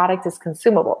because the product is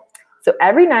consumable. So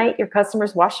every night, your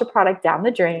customers wash the product down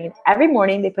the drain. Every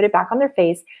morning, they put it back on their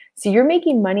face. So you're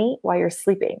making money while you're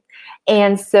sleeping.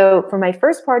 And so for my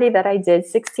first party that I did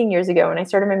 16 years ago when I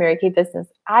started my Mary Kay business,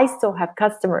 I still have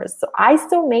customers. So I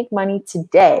still make money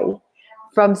today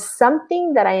from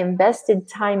something that I invested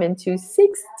time into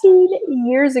 16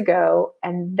 years ago.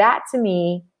 And that to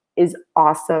me is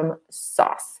awesome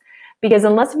sauce. Because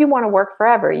unless if you want to work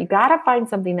forever, you got to find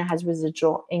something that has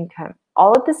residual income.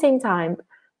 All at the same time,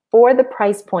 for the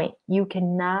price point, you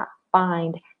cannot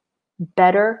find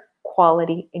better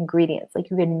quality ingredients. Like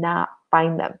you cannot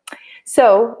find them.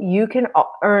 So you can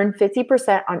earn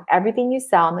 50% on everything you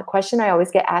sell. And the question I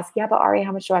always get asked, yeah, but Ari,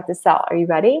 how much do I have to sell? Are you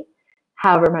ready?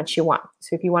 However much you want.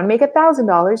 So if you want to make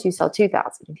 $1,000, you sell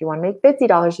 $2,000. If you want to make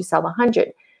 $50, you sell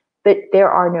 $100. But there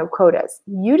are no quotas.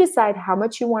 You decide how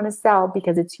much you want to sell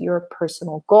because it's your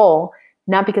personal goal,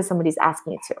 not because somebody's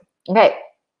asking you to. Okay.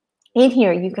 In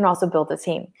here, you can also build a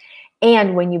team.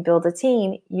 And when you build a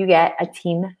team, you get a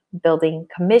team building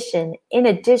commission in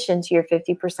addition to your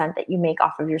 50% that you make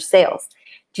off of your sales.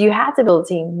 Do you have to build a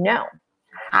team? No.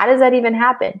 How does that even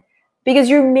happen? Because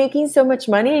you're making so much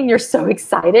money and you're so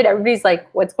excited. Everybody's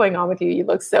like, what's going on with you? You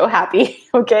look so happy,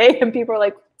 okay? And people are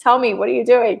like, tell me, what are you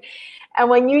doing? And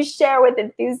when you share with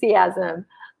enthusiasm,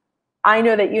 I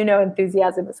know that you know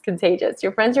enthusiasm is contagious.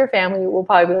 Your friends, your family will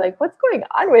probably be like, what's going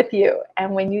on with you?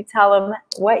 And when you tell them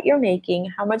what you're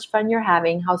making, how much fun you're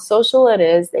having, how social it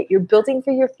is, that you're building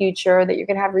for your future, that you're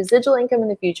going to have residual income in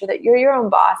the future, that you're your own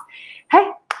boss,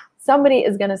 hey, somebody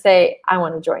is going to say, I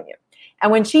want to join you.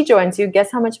 And when she joins you,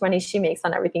 guess how much money she makes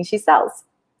on everything she sells?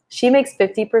 She makes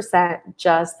 50%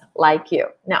 just like you.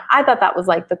 Now, I thought that was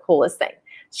like the coolest thing.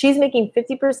 She's making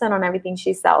 50% on everything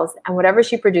she sells, and whatever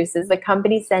she produces, the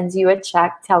company sends you a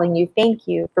check telling you thank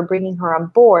you for bringing her on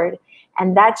board,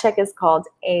 And that check is called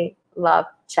a love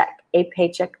check, a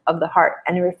paycheck of the heart.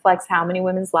 And it reflects how many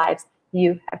women's lives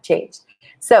you have changed.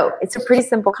 So it's a pretty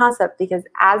simple concept, because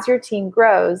as your team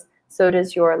grows, so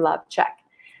does your love check.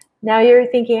 Now you're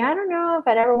thinking, I don't know if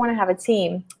I'd ever want to have a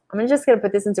team. I'm just going to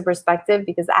put this into perspective,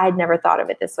 because I had never thought of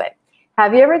it this way.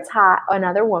 Have you ever taught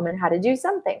another woman how to do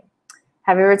something?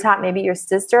 Have you ever taught maybe your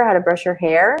sister how to brush her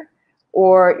hair,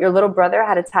 or your little brother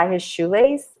how to tie his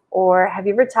shoelace? Or have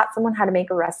you ever taught someone how to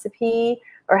make a recipe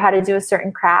or how to do a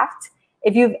certain craft?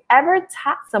 If you've ever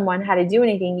taught someone how to do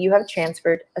anything, you have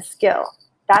transferred a skill.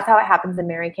 That's how it happens in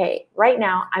Mary Kay. Right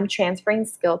now, I'm transferring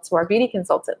skill to our beauty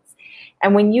consultants.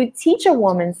 And when you teach a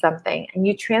woman something and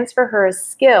you transfer her a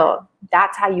skill,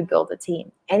 that's how you build a team.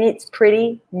 And it's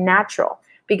pretty natural,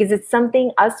 because it's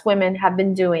something us women have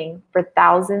been doing for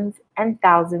thousands and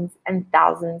thousands and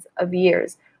thousands of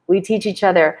years. We teach each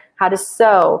other how to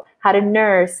sew, how to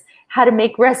nurse, how to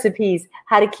make recipes,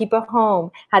 how to keep a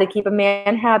home, how to keep a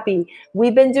man happy.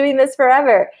 We've been doing this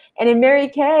forever. And in Mary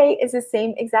Kay, it's the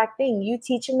same exact thing. You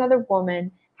teach another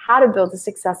woman how to build a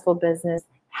successful business,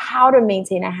 how to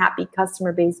maintain a happy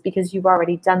customer base, because you've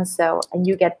already done so, and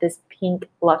you get this pink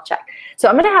love check. So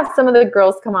I'm going to have some of the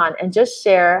girls come on and just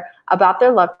share about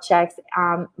their love checks.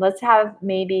 Let's have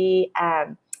maybe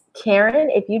Karen,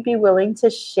 if you'd be willing to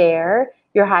share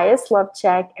your highest love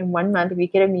check in 1 month, if you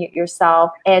could unmute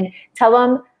yourself and tell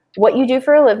them what you do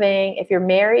for a living, if you're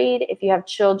married, if you have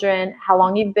children, how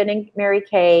long you've been in Mary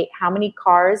Kay, how many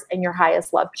cars, and your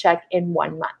highest love check in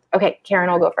 1 month. Okay, Karen,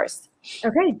 I'll go first.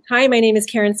 Okay. Hi, my name is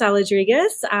Karen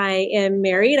Saladrigas. I am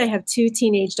married. I have 2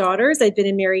 teenage daughters. I've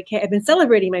been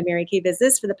celebrating my Mary Kay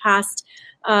business for the past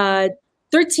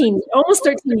almost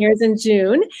 13 years in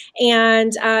June.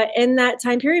 And in that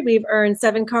time period, we've earned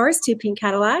 7 cars, 2 pink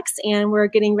Cadillacs, and we're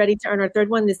getting ready to earn our 3rd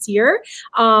one this year.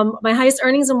 My highest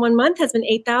earnings in 1 month has been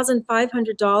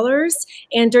 $8,500.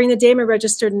 And during the day, I'm a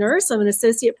registered nurse. I'm an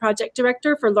associate project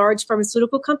director for large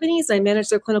pharmaceutical companies. I manage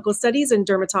their clinical studies in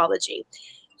dermatology.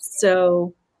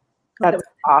 So that's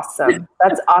awesome.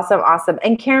 That's awesome. Awesome.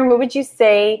 And Karen, what would you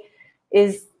say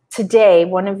is today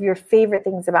one of your favorite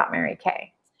things about Mary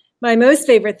Kay? My most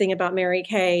favorite thing about Mary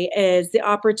Kay is the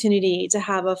opportunity to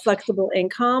have a flexible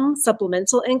income,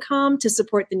 supplemental income to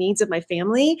support the needs of my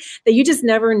family, that you just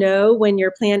never know when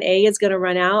your plan A is going to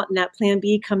run out and that plan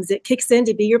B kicks in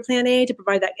to be your plan A, to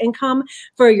provide that income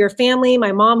for your family.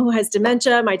 My mom who has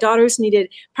dementia, my daughters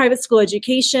needed private school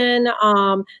education.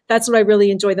 That's what I really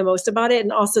enjoy the most about it.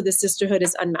 And also the sisterhood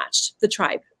is unmatched, the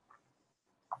tribe.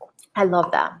 I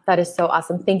love that. That is so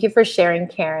awesome. Thank you for sharing,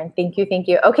 Karen. Thank you. Thank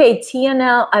you. Okay,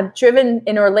 TNL, I'm driven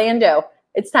in Orlando.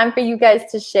 It's time for you guys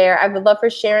to share. I would love for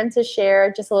Sharon to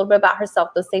share just a little bit about herself,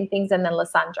 those same things, and then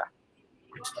Lysandra.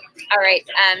 All right.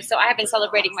 So I have been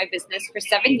celebrating my business for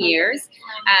 7 years.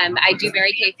 I do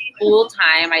Mary Kay full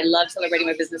time. I love celebrating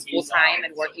my business full time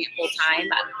and working it full time.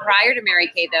 Prior to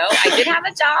Mary Kay, though, I did have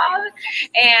a job,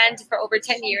 and for over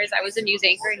 10 years, I was a news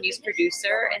anchor and news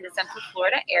producer in the Central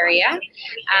Florida area.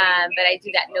 But I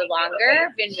do that no longer.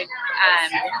 Been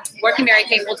working Mary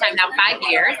Kay full time now 5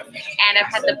 years, and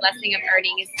I've had the blessing of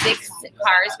earning 6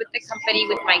 cars with the company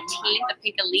with my team, the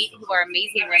Pink Elite, who are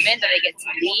amazing women that I get to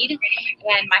lead.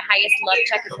 And my highest love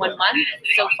check in 1 month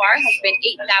so far has been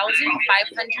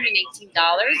 $8,518,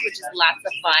 which is lots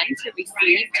of fun to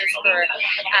receive just for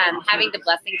having the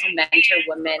blessing to mentor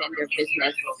women in their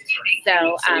business.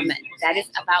 So that is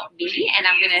about me, and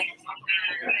I'm going to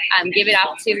give it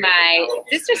off to my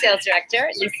sister sales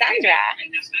director, Lysandra.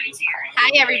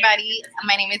 Hi, everybody.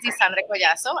 My name is Lysandra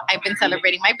Collazo. I've been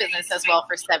celebrating my business as well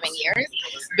for 7 years.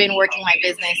 Been working my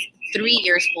business 3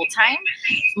 years full time.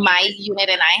 My unit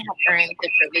and I have earned the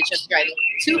privilege of driving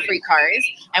 2 free cars,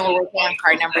 and we're working on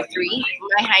car number 3.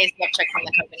 My highest love check from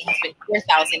the company has been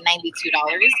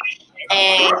 $4,092.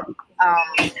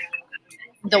 And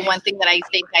the one thing that I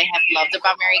think I have loved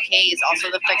about Mary Kay is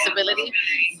also the flexibility.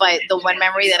 But the one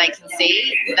memory that I can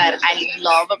say that I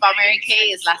love about Mary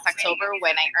Kay is last October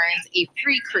when I earned a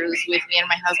free cruise with me and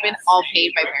my husband, all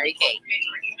paid by Mary Kay.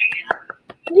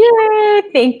 Yay!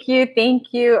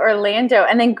 Thank you, Orlando.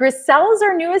 And then Griselle is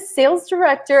our newest sales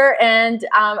director, and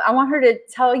I want her to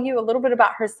tell you a little bit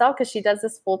about herself because she does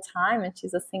this full time, and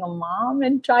she's a single mom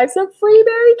and drives a free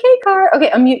Mary Kay car. Okay,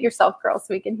 unmute yourself, girl, so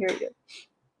we can hear you.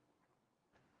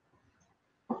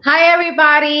 Hi,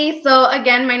 everybody. So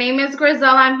again, my name is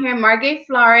Griselle. I'm here in Margate,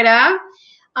 Florida.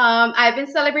 I've been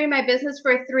celebrating my business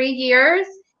for 3 years.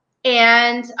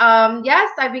 And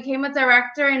yes, I became a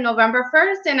director in November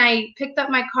 1st, and I picked up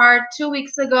my car 2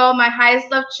 weeks ago. My highest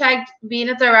love check being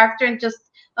a director in just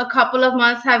a couple of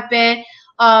months have been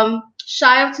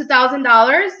shy of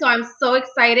 $2,000. So I'm so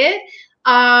excited.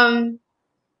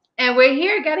 And we're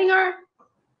here getting our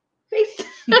face.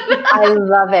 I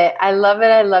love it. I love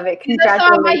it. I love it.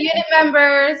 Congratulations. All my unit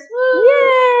members. Woo.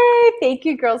 Yay. Thank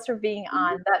you, girls, for being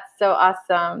on. That's so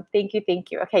awesome. Thank you.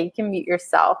 Thank you. Okay, you can mute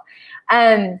yourself.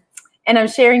 And I'm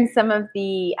sharing some of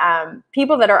the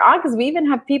people that are on, because we even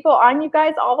have people on, you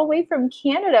guys, all the way from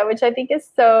Canada, which I think is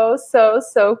so, so,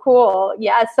 so cool.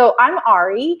 Yeah, so I'm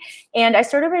Ari, and I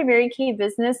started my Mary Kay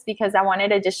business because I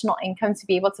wanted additional income to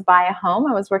be able to buy a home.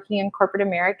 I was working in corporate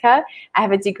America. I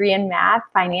have a degree in math,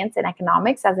 finance, and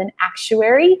economics as an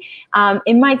actuary.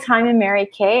 In my time in Mary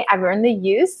Kay, I've earned the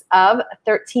use of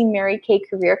 13 Mary Kay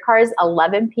career cars,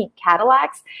 11 pink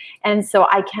Cadillacs, and so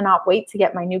I cannot wait to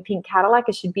get my new pink Cadillac.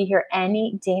 It should be here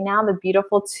any day now. The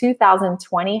beautiful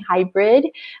 2020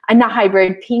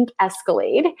 pink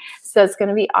Escalade. So it's going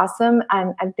to be awesome.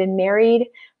 I've been married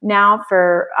now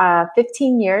for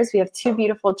 15 years. We have 2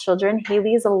 beautiful children.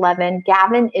 Haley is 11.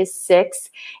 Gavin is 6.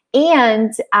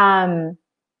 And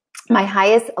my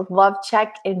highest love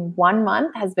check in 1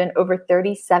 month has been over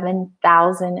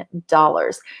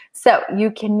 $37,000. So you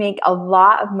can make a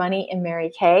lot of money in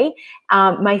Mary Kay.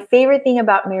 My favorite thing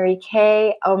about Mary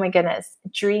Kay, oh my goodness,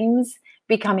 dreams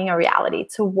becoming a reality.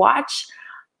 To watch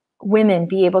women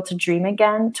be able to dream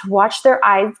again, to watch their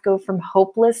eyes go from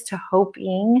hopeless to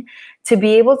hoping, to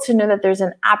be able to know that there's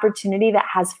an opportunity that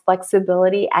has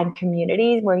flexibility and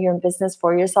community where you're in business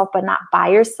for yourself but not by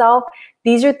yourself.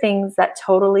 These are things that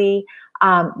totally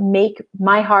make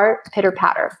my heart pitter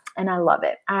patter, and I love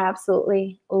it. I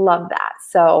absolutely love that.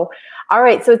 So, all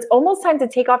right, so it's almost time to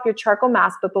take off your charcoal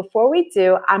mask, but before we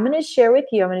do, I'm going to share with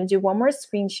you, I'm going to do one more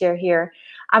screen share here.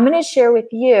 I'm going to share with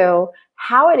you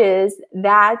how it is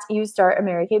that you start a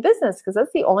Mary Kay business, because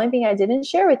that's the only thing I didn't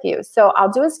share with you. So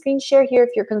I'll do a screen share here.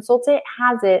 If your consultant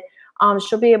has it,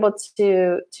 she'll be able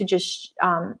to just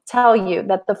tell you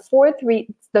that the third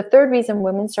reason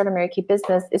women start a Mary Kay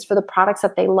business is for the products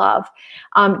that they love.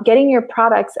 Getting your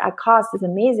products at cost is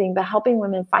amazing, but helping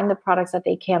women find the products that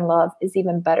they can love is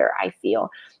even better, I feel.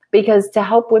 Because to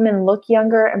help women look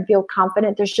younger and feel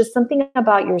confident, there's just something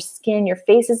about your skin. Your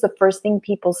face is the first thing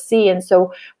people see. And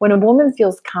so when a woman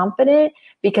feels confident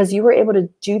because you were able to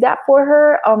do that for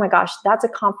her, oh my gosh, that's a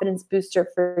confidence booster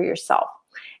for yourself.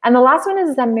 And the last one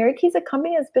is that Mary Kay is a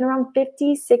company that's been around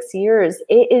 56 years.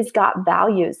 It has got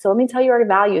values. So let me tell you our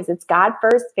values. It's God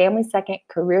first, family second,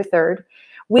 career third.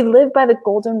 We live by the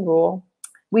golden rule.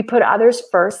 We put others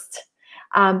first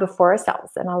before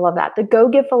ourselves. And I love that. The go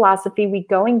give philosophy, we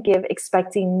go and give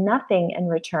expecting nothing in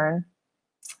return.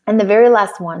 And the very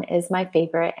last one is my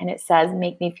favorite, and it says,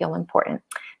 make me feel important.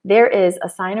 There is a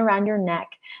sign around your neck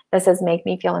that says, make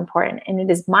me feel important. And it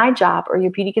is my job or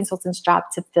your beauty consultant's job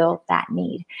to fill that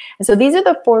need. And so these are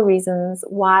the 4 reasons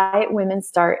why women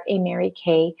start a Mary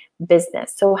Kay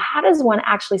business. So how does one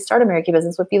actually start a Mary Kay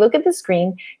business? Well, if you look at the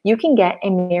screen, you can get a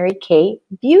Mary Kay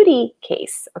beauty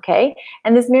case, okay?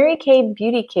 And this Mary Kay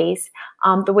beauty case,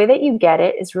 the way that you get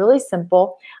it is really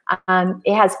simple.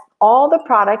 It has all the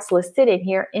products listed in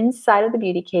here inside of the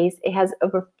beauty case. It has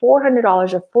over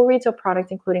 $400 of full retail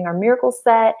product, including our miracle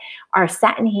set, our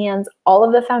satin hands, all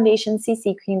of the foundation,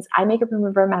 CC creams, eye makeup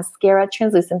remover, mascara,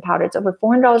 translucent powder. It's over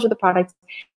 $400 of the product,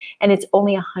 and it's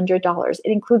only $100.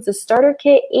 It includes the starter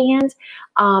kit and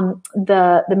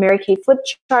the Mary Kay flip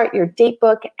chart, your date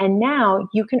book, and now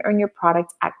you can earn your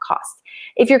product at cost.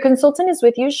 If your consultant is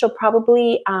with you, she'll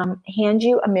probably hand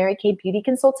you a Mary Kay beauty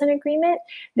consultant agreement.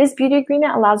 This beauty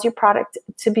agreement allows your product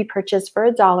to be purchased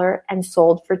for $1 and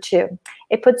sold for $2.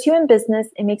 It puts you in business.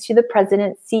 It makes you the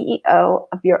president, CEO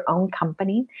of your own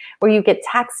company, where you get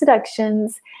tax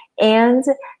deductions and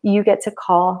you get to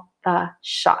call the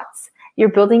shots. You're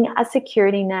building a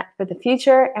security net for the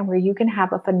future, and where you can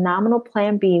have a phenomenal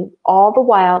plan B, all the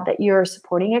while that you're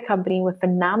supporting a company with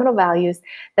phenomenal values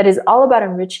that is all about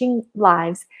enriching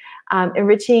lives,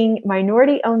 enriching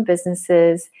minority-owned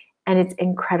businesses, and it's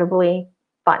incredibly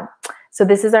fun. So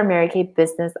this is our Mary Kay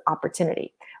business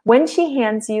opportunity. When she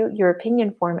hands you your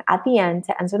opinion form at the end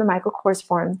to enter the Michael Kors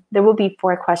form, there will be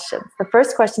 4 questions. The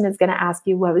first question is going to ask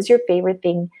you, what was your favorite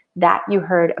thing that you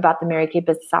heard about the Mary Kay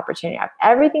business opportunity?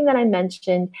 Everything that I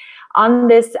mentioned on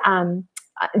this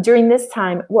during this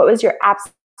time, what was your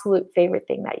absolute favorite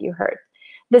thing that you heard?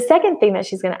 The second thing that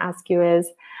she's going to ask you is,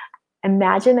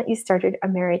 imagine that you started a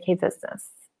Mary Kay business.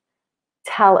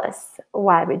 Tell us,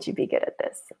 why would you be good at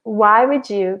this? Why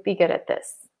would you be good at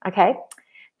this? Okay.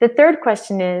 The third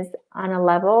question is, on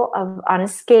a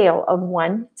scale of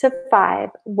 1 to 5,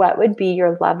 what would be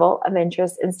your level of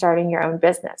interest in starting your own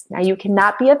business? Now, you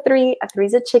cannot be a 3. A 3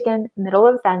 is a chicken, middle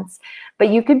of the fence, but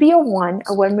you could be a 1.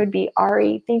 A 1 would be,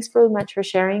 Ari, thanks very much for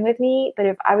sharing with me, but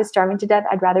if I was starving to death,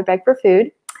 I'd rather beg for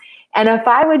food. And a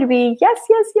 5 would be, yes,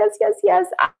 yes, yes, yes, yes.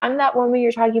 I'm that woman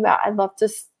you're talking about. I'd love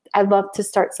to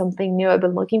start something new. I've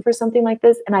been looking for something like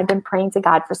this, and I've been praying to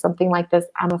God for something like this.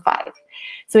 I'm a 5.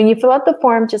 So when you fill out the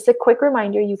form, just a quick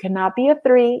reminder, you cannot be a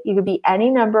 3. You could be any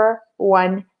number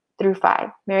 1 through 5.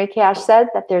 Mary Kay Ash said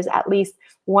that there's at least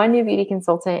one new beauty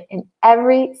consultant in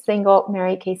every single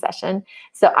Mary Kay session.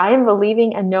 So I am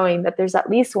believing and knowing that there's at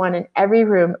least one in every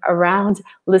room around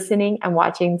listening and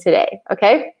watching today.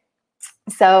 Okay?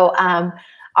 So,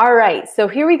 all right. So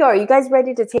here we go. Are you guys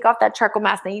ready to take off that charcoal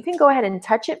mask? Now you can go ahead and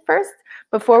touch it first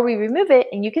before we remove it,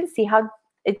 and you can see how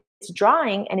it's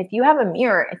drying. And if you have a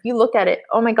mirror, if you look at it,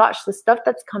 oh my gosh, the stuff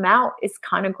that's come out is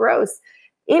kind of gross.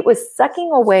 It was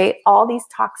sucking away all these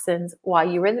toxins while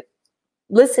you were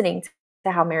listening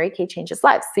to how Mary Kay changes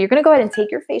lives. So you're going to go ahead and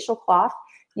take your facial cloth.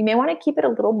 You may want to keep it a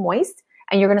little moist,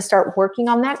 and you're going to start working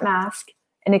on that mask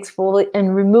and exfoliate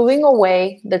and removing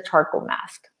away the charcoal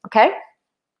mask. Okay?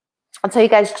 I'll tell you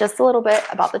guys just a little bit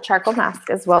about the charcoal mask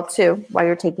as well too while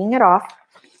you're taking it off.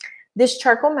 This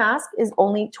charcoal mask is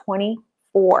only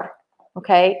 $24,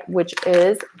 okay, which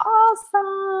is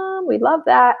awesome. We love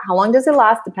that. How long does it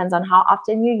last? Depends on how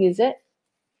often you use it.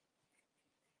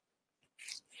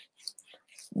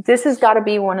 This has got to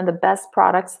be one of the best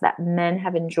products that men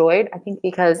have enjoyed, I think,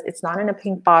 because it's not in a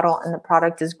pink bottle and the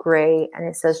product is gray and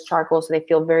it says charcoal, so they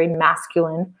feel very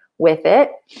masculine with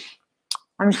it.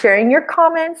 I'm sharing your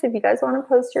comments. If you guys want to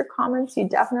post your comments, you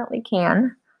definitely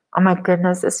can. Oh my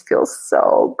goodness, this feels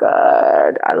so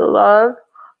good. I love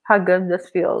how good this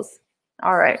feels.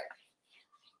 All right.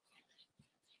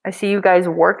 I see you guys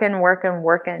working,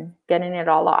 getting it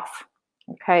all off.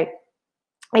 Okay.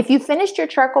 If you finished your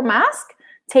charcoal mask,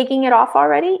 taking it off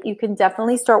already, you can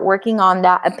definitely start working on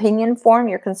that opinion form.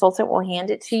 Your consultant will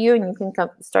hand it to you, and you can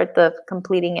start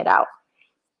completing it out.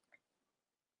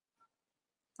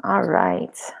 All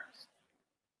right.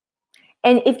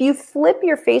 And if you flip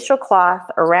your facial cloth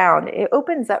around, it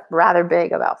opens up rather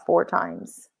big, about 4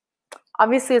 times.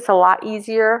 Obviously, it's a lot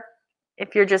easier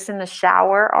if you're just in the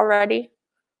shower already.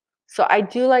 So I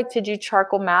do like to do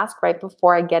charcoal mask right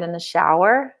before I get in the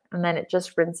shower, and then it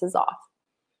just rinses off.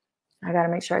 I got to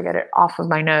make sure I get it off of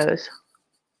my nose.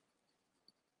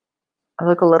 I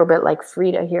look a little bit like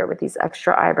Frida here with these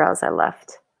extra eyebrows I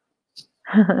left.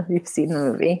 You've seen the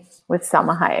movie with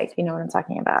Salma Hayek. You know what I'm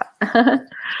talking about.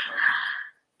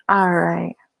 All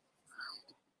right.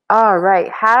 All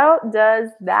right. How does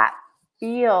that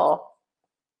feel?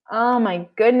 Oh my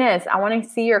goodness. I want to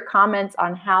see your comments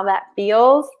on how that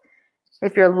feels.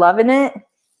 If you're loving it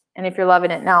and if you're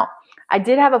loving it. Now, I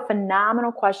did have a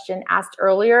phenomenal question asked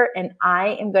earlier, and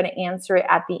I am going to answer it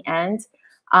at the end.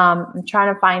 I'm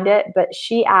trying to find it, but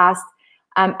she asked,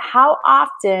 how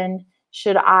often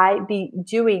should I be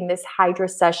doing this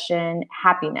HydraSession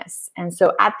Happiness? And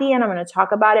so at the end, I'm going to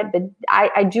talk about it, but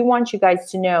I do want you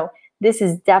guys to know this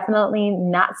is definitely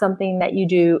not something that you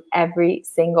do every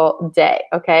single day,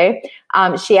 okay?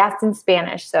 She asked in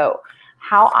Spanish, so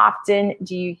how often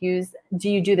do you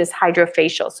do this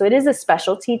hydrofacial? So it is a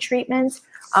specialty treatment.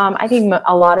 I think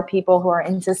a lot of people who are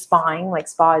into spine, like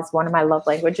spa is one of my love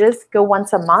languages, go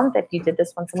once a month. If you did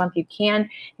this once a month, you can.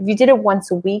 If you did it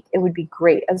once a week, it would be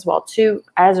great as well too.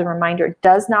 As a reminder, it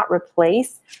does not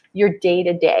replace your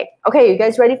day-to-day. Okay, you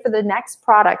guys ready for the next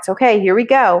product? Okay, here we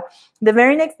go. The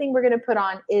very next thing we're gonna put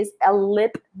on is a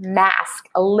lip mask,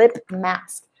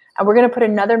 And we're gonna put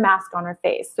another mask on our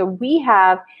face. So we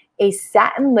have a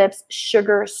Satin Lips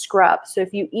Sugar Scrub. So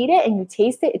if you eat it and you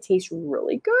taste it, it tastes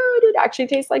really good. It actually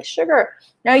tastes like sugar.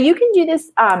 Now you can do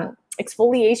this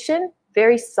exfoliation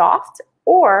very soft,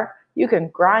 or you can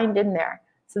grind in there.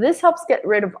 So this helps get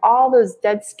rid of all those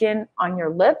dead skin on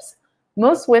your lips.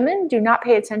 Most women do not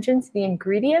pay attention to the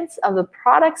ingredients of the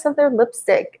products of their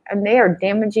lipstick, and they are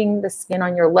damaging the skin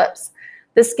on your lips.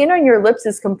 The skin on your lips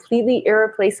is completely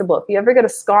irreplaceable. If you ever get a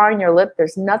scar on your lip,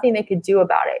 there's nothing they could do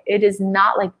about it. It is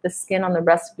not like the skin on the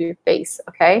rest of your face,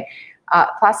 okay?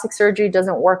 Plastic surgery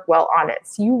doesn't work well on it.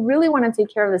 So you really want to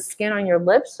take care of the skin on your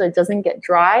lips so it doesn't get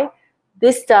dry.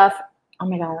 This stuff, oh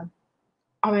my God,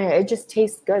 it just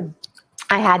tastes good.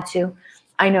 I had to.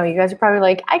 I know, you guys are probably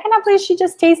like, I cannot believe she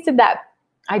just tasted that.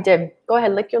 I did. Go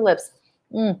ahead, lick your lips.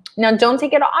 Now don't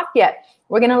take it off yet.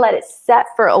 We're gonna let it set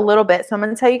for a little bit. So I'm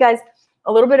gonna tell you guys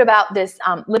a little bit about this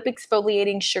lip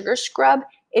exfoliating sugar scrub.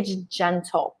 It's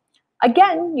gentle.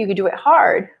 Again, you could do it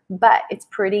hard, but it's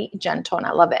pretty gentle and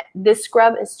I love it. This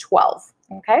scrub is 12,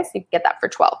 okay? So you can get that for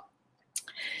 12.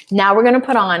 Now we're gonna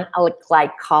put on a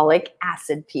glycolic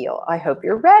acid peel. I hope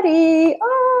you're ready.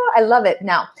 Oh, I love it.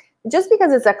 Now, just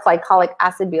because it's a glycolic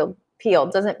acid peel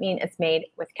doesn't mean it's made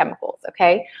with chemicals,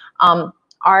 okay?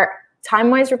 Our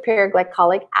Time Wise Repair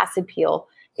glycolic acid peel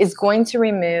is going to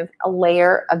remove a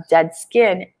layer of dead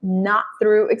skin, not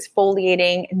through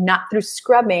exfoliating, not through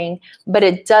scrubbing, but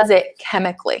it does it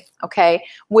chemically, okay?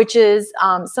 Which is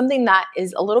something that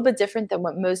is a little bit different than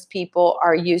what most people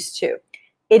are used to.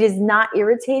 It is not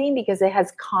irritating because it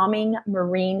has calming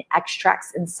marine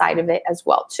extracts inside of it as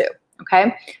well too,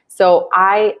 okay? So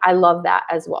I love that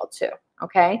as well too,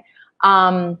 okay?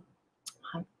 Oh,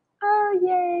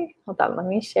 yay. Hold on, let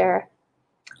me share.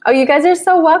 Oh, you guys are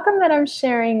so welcome that I'm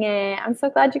sharing it. I'm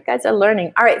so glad you guys are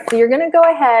learning. All right, so you're gonna go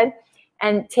ahead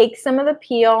and take some of the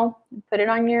peel and put it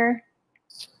on your,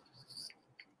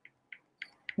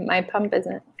 my pump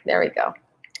isn't, there we go.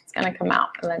 It's gonna come out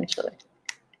eventually.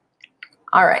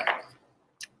 All right,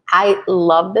 I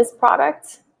love this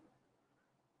product.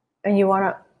 And you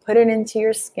wanna put it into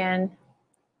your skin.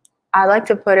 I like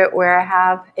to put it where I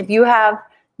have, if you have,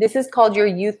 this is called your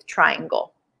youth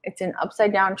triangle. It's an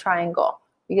upside down triangle.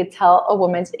 You could tell a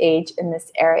woman's age in this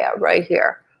area right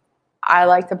here. I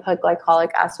like to put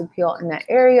glycolic acid peel in that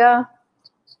area,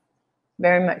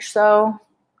 very much so.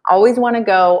 Always want to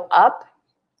go up,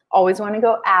 always want to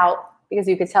go out, because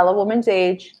you could tell a woman's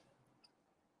age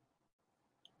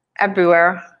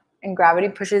everywhere, and gravity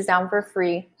pushes down for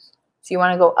free. So you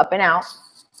want to go up and out.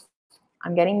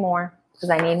 I'm getting more because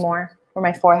I need more for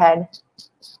my forehead.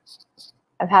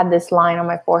 I've had this line on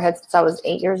my forehead since I was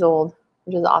 8 years old,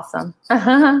 which is awesome.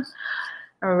 And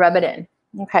rub it in.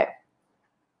 Okay.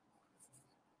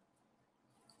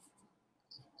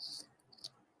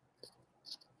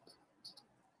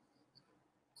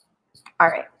 All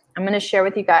right. I'm going to share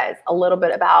with you guys a little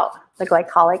bit about the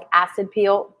glycolic acid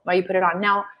peel while you put it on.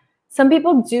 Now, some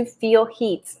people do feel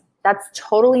heat. That's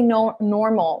totally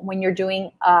normal when you're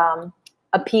doing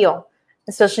a peel,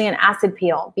 especially an acid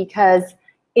peel, because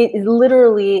it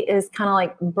literally is kind of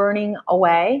like burning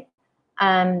away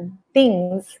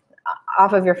things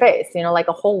off of your face, you know, like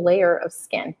a whole layer of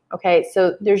skin. Okay,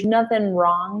 so there's nothing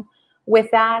wrong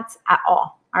with that at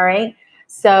all. All right,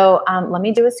 so let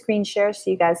me do a screen share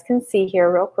so you guys can see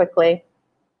here real quickly.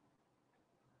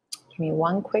 Give me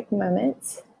one quick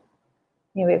moment.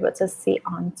 You'll be able to see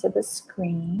onto the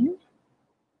screen.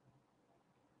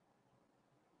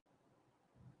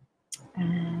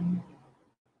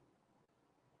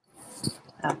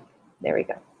 Oh, there we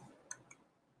go.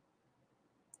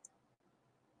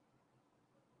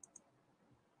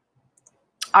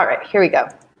 All right, here we go.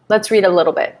 Let's read a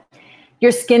little bit.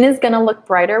 Your skin is going to look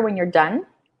brighter when you're done,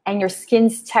 and your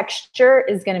skin's texture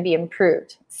is going to be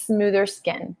improved. Smoother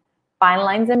skin. Fine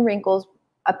lines and wrinkles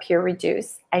appear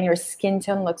reduced, and your skin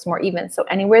tone looks more even. So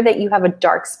anywhere that you have a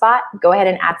dark spot, go ahead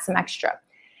and add some extra.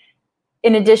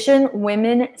 In addition,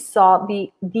 women saw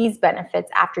these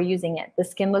benefits after using it. The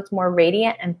skin looked more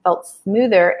radiant and felt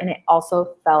smoother, and it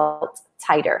also felt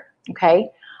tighter,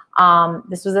 okay?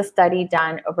 This was a study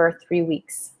done over 3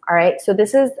 weeks, all right? So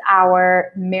this is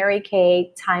our Mary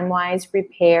Kay Time-Wise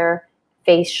Repair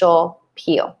Facial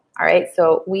Peel, all right?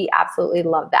 So we absolutely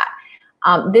love that.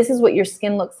 This is what your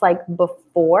skin looks like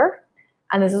before,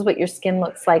 and this is what your skin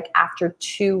looks like after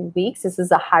 2 weeks. This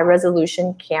is a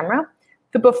high-resolution camera.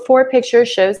 The before picture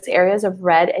shows areas of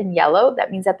red and yellow.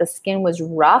 That means that the skin was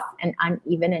rough and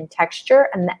uneven in texture.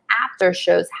 And the after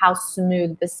shows how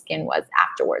smooth the skin was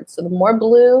afterwards. So the more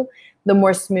blue, the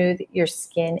more smooth your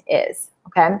skin is,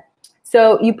 okay?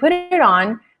 So you put it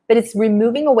on, but it's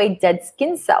removing away dead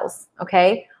skin cells,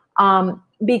 okay?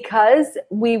 Because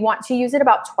we want to use it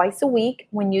about twice a week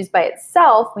when used by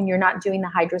itself, when you're not doing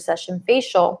the HydraSession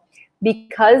facial.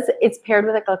 Because it's paired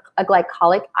with a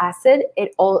glycolic acid,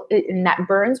 and that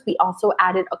burns, we also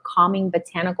added a calming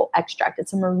botanical extract.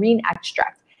 It's a marine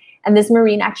extract. And this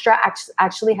marine extract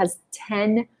actually has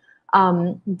it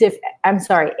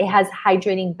has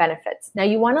hydrating benefits. Now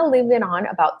you wanna leave it on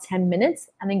about 10 minutes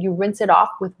and then you rinse it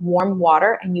off with warm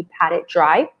water and you pat it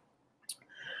dry.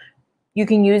 You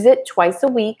can use it twice a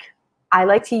week. I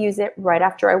like to use it right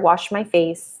after I wash my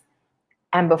face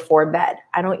and before bed.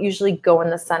 I don't usually go in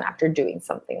the sun after doing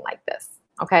something like this,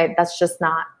 okay? That's just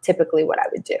not typically what I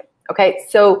would do, okay?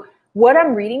 So what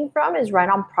I'm reading from is right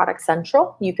on Product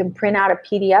Central. You can print out a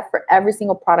PDF for every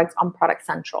single product on Product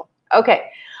Central.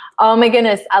 Okay, oh my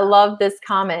goodness, I love this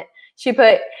comment. She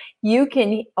put, you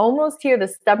can almost hear the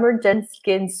stubborn, dense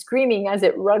skin screaming as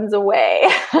it runs away.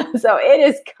 So it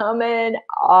is coming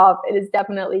off. It is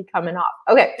definitely coming off.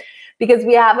 Okay, because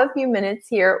we have a few minutes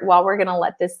here while we're gonna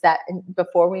let this set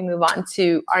before we move on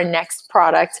to our next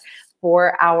product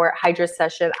for our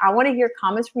HydraSession. I wanna hear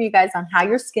comments from you guys on how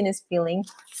your skin is feeling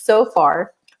so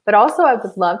far, but also I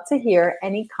would love to hear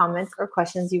any comments or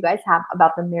questions you guys have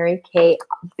about the Mary Kay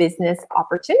business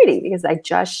opportunity because I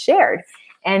just shared.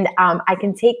 And I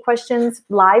can take questions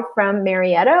live from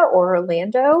Marietta or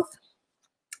Orlando.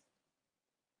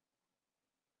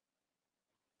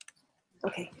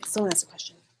 Okay, someone has a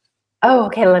question. Oh,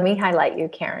 okay. Let me highlight you,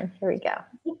 Karen. Here we go.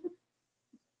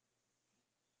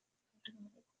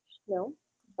 No?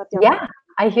 Yeah,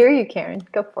 I hear you, Karen.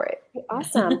 Go for it.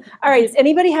 Awesome. All right. Does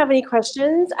anybody have any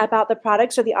questions about the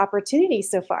products or the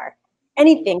opportunities so far?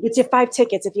 Anything. Get you 5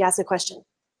 tickets if you ask a question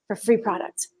for free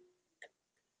product.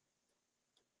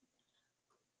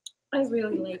 I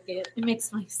really like it. It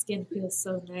makes my skin feel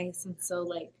so nice and so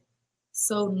like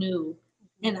so new.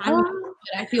 And I'm new,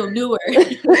 but I feel newer.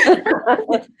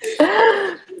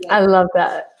 I love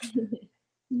that.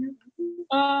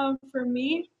 For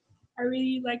me, I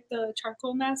really like the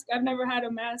charcoal mask. I've never had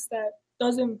a mask that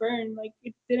doesn't burn. Like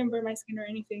it didn't burn my skin or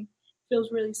anything. It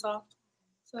feels really soft.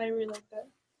 So I really like that.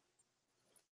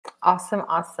 Awesome,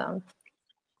 awesome.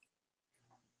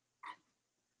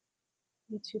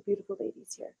 You two beautiful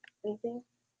ladies here. Anything?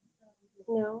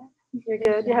 No? You're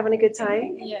good? You're having a good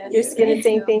time? Yes. Your skin is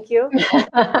saying thank you?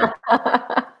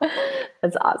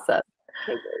 That's awesome.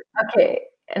 Okay,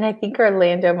 and I think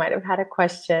Orlando might have had a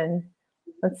question.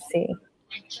 Let's see.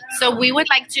 So we would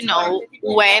like to know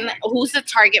who's the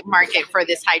target market for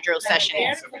this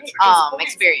HydraSession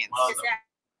experience?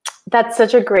 That's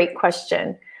such a great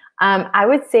question. I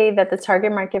would say that the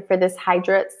target market for this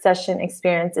HydraSession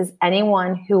experience is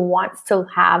anyone who wants to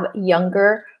have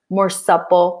younger, more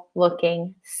supple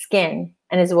looking skin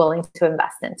and is willing to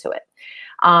invest into it.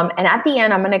 And at the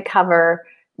end, I'm going to cover,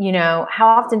 you know, how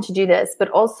often to do this, but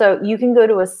also you can go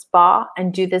to a spa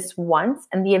and do this once,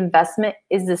 and the investment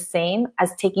is the same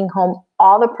as taking home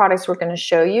all the products we're going to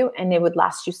show you, and it would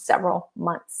last you several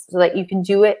months, so that you can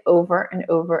do it over and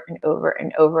over and over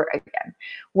and over again,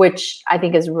 which I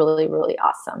think is really, really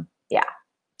awesome. Yeah.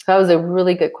 So that was a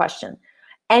really good question.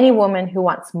 Any woman who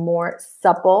wants more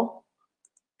supple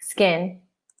skin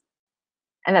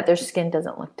and that their skin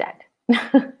doesn't look dead.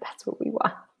 That's what we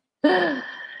want.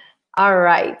 All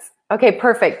right. Okay,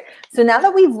 perfect. So now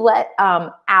that we've let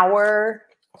our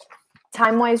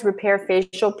Time-Wise Repair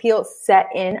Facial Peel set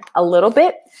in a little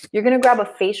bit, you're going to grab a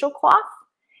facial cloth.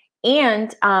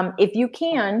 And if you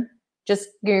can, if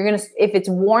it's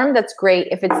warm, that's great.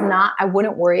 If it's not, I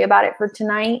wouldn't worry about it for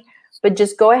tonight. But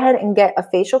just go ahead and get a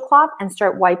facial cloth and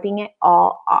start wiping it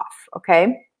all off,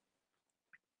 okay?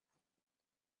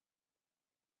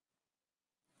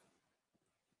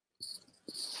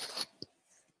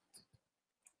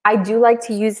 I do like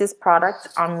to use this product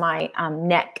on my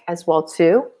neck as well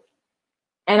too,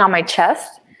 and on my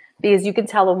chest, because you can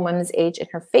tell a woman's age in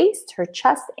her face, her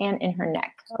chest, and in her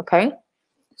neck, okay?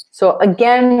 So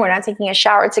again, we're not taking a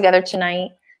shower together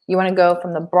tonight. You wanna go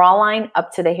from the bra line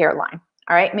up to the hairline,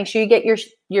 all right? Make sure you get your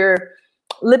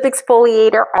lip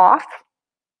exfoliator off.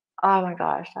 Oh my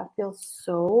gosh, that feels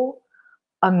so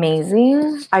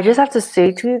amazing. I just have to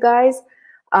say to you guys,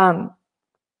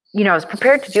 you know, I was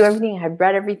prepared to do everything. I had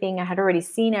read everything. I had already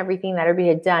seen everything that everybody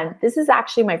had done. This is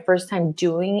actually my first time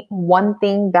doing one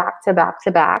thing back to back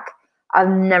to back. I've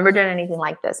never done anything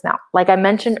like this. Now, like I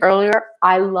mentioned earlier,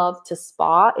 I love to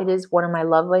spa. It is one of my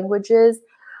love languages.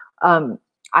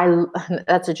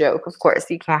 That's a joke, of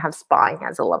course. You can't have spa'ing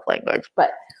as a love language.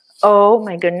 But oh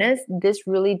my goodness, this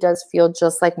really does feel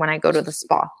just like when I go to the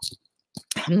spa.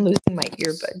 I'm losing my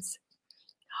earbuds.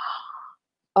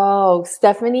 Oh,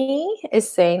 Stephanie is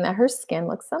saying that her skin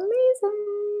looks amazing.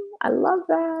 I love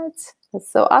that. That's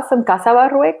so awesome. Casa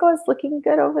Barrueco is looking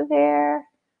good over there.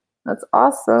 That's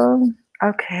awesome.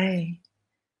 Okay.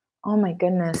 Oh my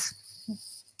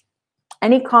goodness.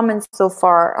 Any comments so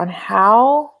far on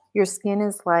how your skin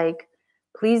is like?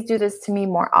 Please do this to me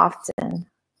more often.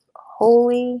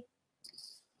 Holy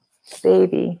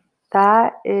baby.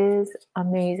 That is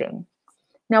amazing.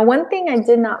 Now, one thing I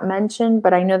did not mention,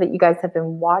 but I know that you guys have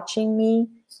been watching me,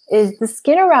 is the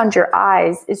skin around your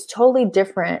eyes is totally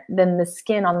different than the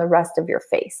skin on the rest of your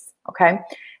face, okay?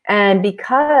 And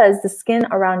because the skin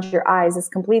around your eyes is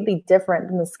completely different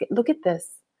than the skin, look at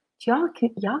this. Y'all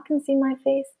can see my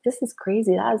face? This is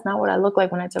crazy. That is not what I look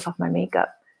like when I took off my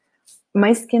makeup.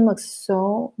 My skin looks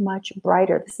so much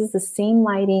brighter. This is the same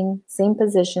lighting, same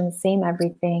position, same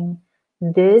everything.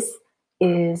 This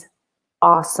is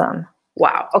awesome.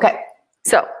 Wow. Okay.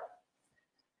 So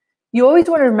you always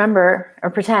want to remember or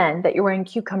pretend that you're wearing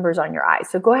cucumbers on your eye.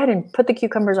 So go ahead and put the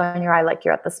cucumbers on your eye like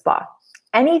you're at the spa.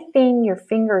 Anything your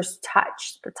fingers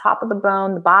touch, the top of the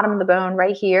bone, the bottom of the bone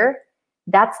right here,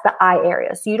 that's the eye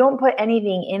area. So you don't put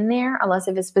anything in there unless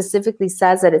if it specifically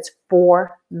says that it's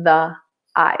for the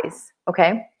eyes.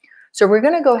 Okay. So we're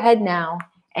going to go ahead now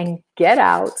and get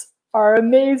out our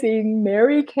amazing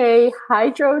Mary Kay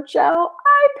Hydro Gel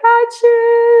Eye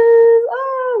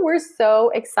Oh, we're so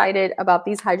excited about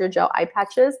these hydrogel eye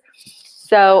patches.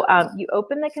 So you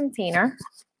open the container,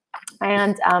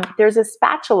 and there's a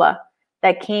spatula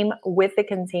that came with the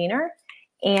container,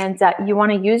 and you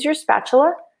want to use your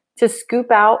spatula to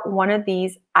scoop out one of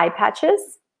these eye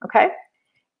patches, okay?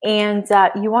 And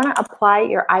you want to apply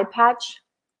your eye patch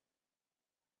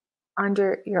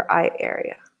under your eye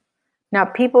area. Now,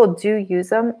 people do use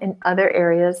them in other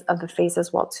areas of the face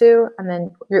as well too. And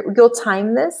then you'll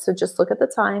time this, so just look at the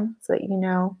time so that you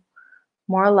know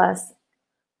more or less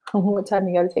what time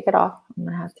you got to take it off. I'm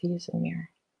gonna have to use a mirror.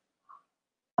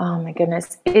 Oh my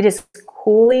goodness, it is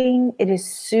cooling. It is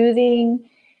soothing.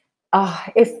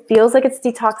 It feels like it's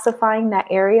detoxifying that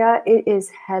area. It is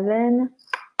heaven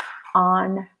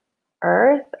on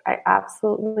earth. I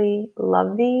absolutely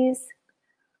love these.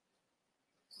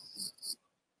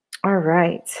 All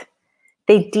right.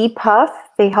 They depuff.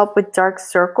 They help with dark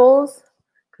circles.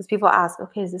 Because people ask,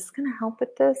 okay, is this going to help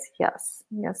with this? Yes.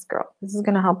 Yes, girl. This is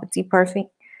going to help with depuffing.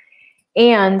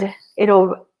 And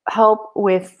it'll help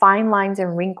with fine lines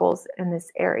and wrinkles in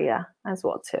this area as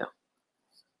well, too.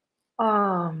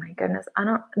 Oh, my goodness.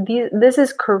 This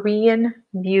is Korean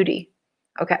Beauty.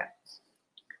 Okay.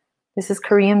 This is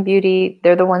Korean Beauty.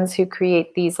 They're the ones who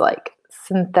create these like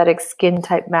synthetic skin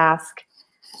type masks.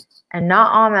 And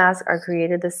not all masks are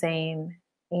created the same.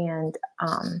 And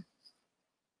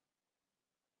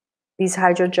these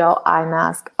hydrogel eye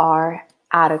masks are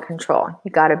out of control.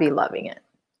 You got to be loving it.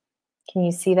 Can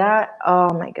you see that?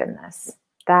 Oh my goodness.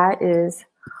 That is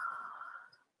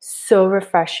so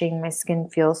refreshing. My skin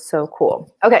feels so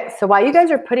cool. Okay, so while you guys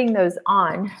are putting those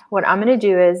on, what I'm going to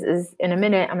do is in a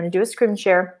minute, I'm going to do a screen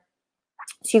share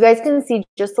so you guys can see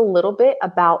just a little bit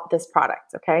about this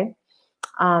product, okay?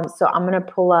 So I'm going to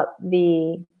pull up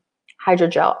the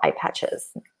hydrogel eye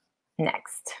patches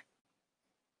next.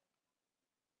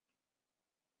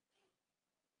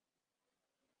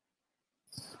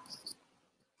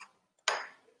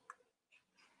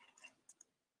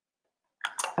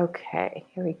 Okay,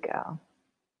 here we go.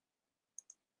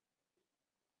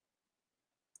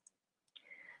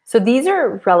 So these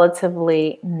are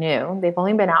relatively new. They've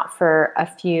only been out for a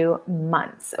few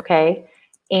months, okay?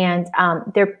 And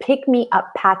they're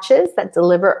pick-me-up patches that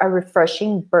deliver a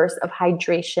refreshing burst of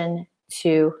hydration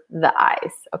to the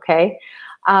eyes, okay?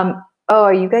 Oh,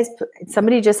 are you guys,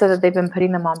 somebody just said that they've been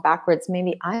putting them on backwards.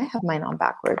 Maybe I have mine on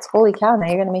backwards. Holy cow, now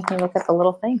you're gonna make me look at the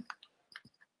little thing.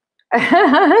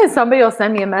 Somebody will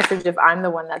send me a message if I'm the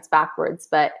one that's backwards,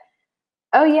 but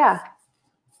oh yeah.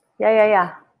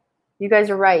 Yeah. You guys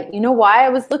are right. You know why? I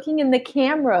was looking in the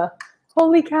camera.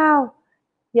 Holy cow.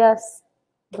 Yes.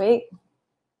 Wait.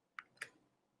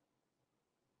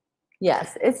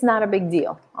 Yes, it's not a big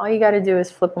deal. All you got to do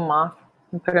is flip them off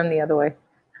and put them the other way.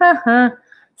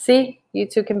 See, you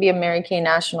two can be a Mary Kay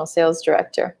National Sales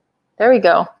Director. There we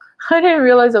go. I didn't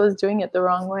realize I was doing it the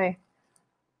wrong way.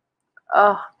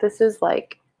 Oh, this is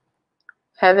like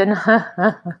heaven.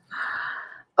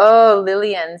 Oh,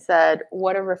 Lillian said,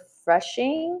 what a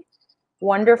refreshing,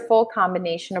 wonderful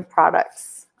combination of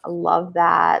products. I love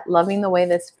that. Loving the way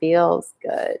this feels.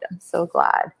 Good. I'm so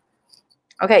glad.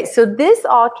 Okay, so this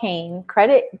all came,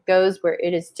 credit goes where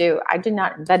it is due. I did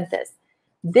not invent this.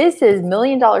 This is $1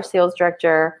 Million Sales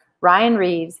Director Ryan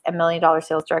Reeves and $1 Million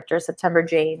Sales Director September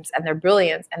James and their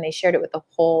brilliance, and they shared it with the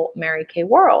whole Mary Kay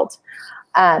world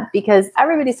because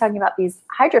everybody's talking about these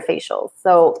hydrofacials.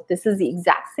 So this is the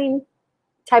exact same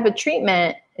type of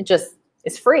treatment. It just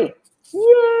is free.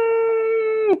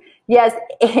 Yay! Yes,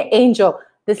 Angel,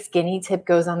 the skinny tip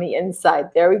goes on the inside.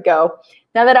 There we go.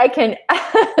 Now that I can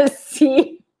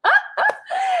see,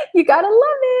 you gotta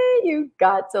love it. You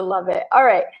got to love it. All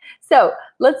right, so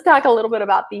let's talk a little bit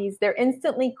about these. They're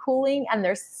instantly cooling and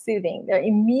they're soothing. They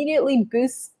immediately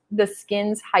boost the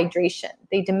skin's hydration.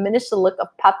 They diminish the look of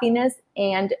puffiness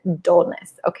and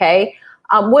dullness, okay?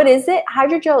 What is it?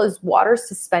 Hydrogel is water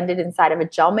suspended inside of a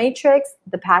gel matrix.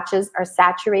 The patches are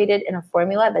saturated in a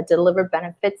formula that deliver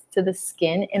benefits to the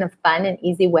skin in a fun and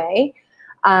easy way.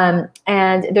 And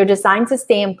they're designed to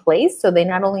stay in place. So they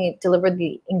not only deliver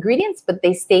the ingredients, but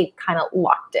they stay kind of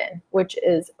locked in, which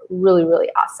is really, really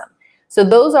awesome. So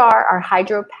those are our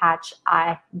Hydro Patch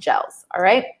Eye Gels, all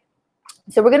right?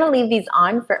 So we're gonna leave these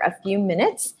on for a few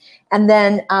minutes. And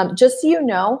then just so you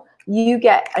know, you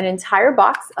get an entire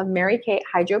box of Mary Kay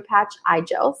Hydro Patch Eye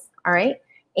Gels, all right?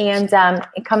 And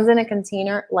it comes in a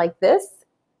container like this.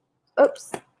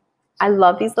 Oops. I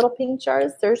love these little pink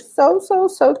jars. They're so, so,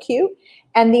 so cute.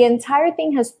 And the entire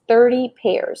thing has 30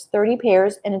 pairs,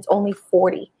 and it's only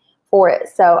 40 for it.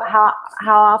 So how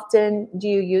often do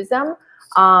you use them?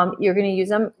 You're going to use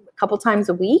them a couple times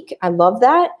a week. I love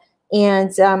that.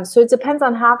 And so it depends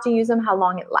on how to use them, how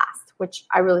long it lasts, which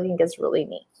I really think is really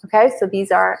neat. Okay, so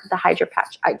these are the Hydra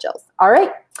Patch Eye Gels. All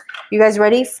right, you guys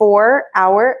ready for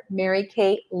our Mary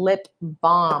Kay Lip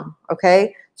Balm?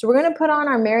 Okay, so we're gonna put on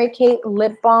our Mary Kay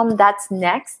Lip Balm. That's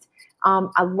next.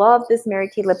 I love this Mary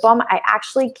Kay Lip Balm. I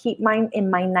actually keep mine in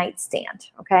my nightstand.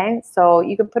 Okay, so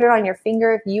you can put it on your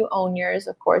finger if you own yours.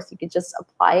 Of course, you could just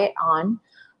apply it on.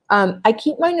 I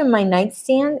keep mine in my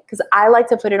nightstand because I like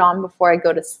to put it on before I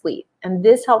go to sleep. And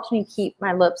this helps me keep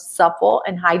my lips supple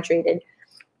and hydrated.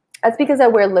 That's because I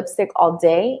wear lipstick all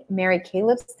day. Mary Kay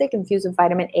lipstick infused with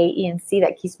vitamin A, E, and C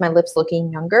that keeps my lips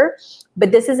looking younger.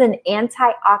 But this is an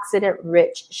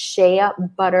antioxidant-rich shea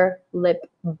butter lip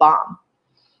balm.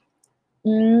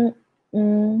 Oh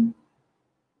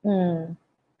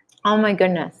my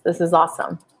goodness, this is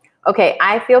awesome. Okay,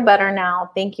 I feel better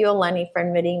now. Thank you, Eleni, for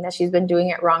admitting that she's been doing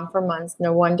it wrong for months.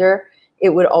 No wonder it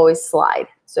would always slide.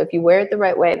 So if you wear it the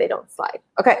right way, they don't slide.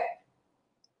 Okay.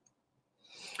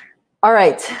 All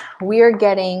right, we are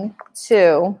getting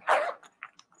to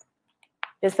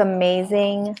this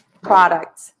amazing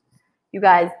product. You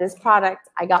guys, this product,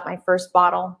 I got my first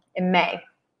bottle in May.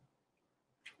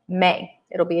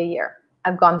 It'll be a year.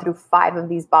 I've gone through 5 of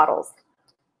these bottles.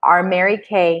 Our Mary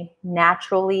Kay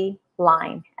Naturally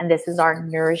line, and this is our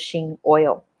nourishing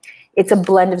oil. It's a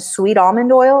blend of sweet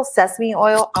almond oil, sesame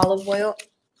oil, olive oil.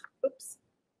 Oops.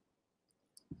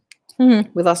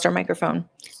 We lost our microphone.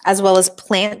 As well as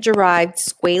plant-derived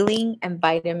squalene and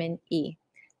vitamin E.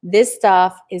 This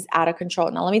stuff is out of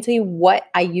control. Now, let me tell you what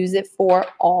I use it for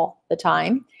all the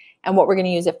time and what we're going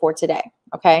to use it for today,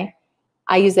 okay?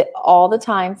 I use it all the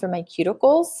time for my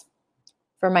cuticles,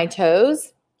 for my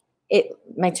toes.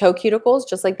 My toe cuticles,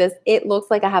 just like this. It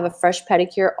looks like I have a fresh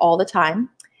pedicure all the time.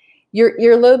 Your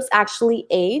earlobes actually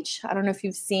age. I don't know if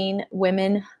you've seen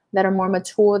women that are more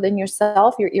mature than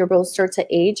yourself. Your earlobes start to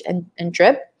age and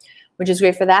drip, which is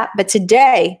great for that. But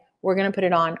today, we're going to put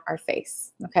it on our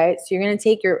face, okay? So you're going to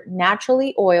take your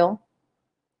Naturally oil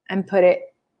and put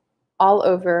it all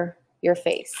over your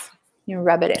face. You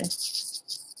rub it in.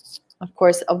 Of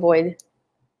course, avoid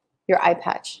your eye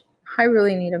patch. I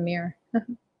really need a mirror.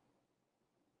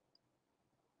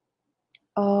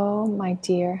 Oh, my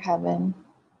dear heaven.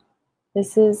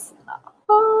 This is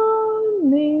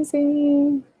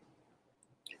amazing.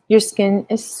 Your skin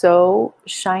is so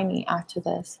shiny after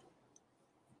this.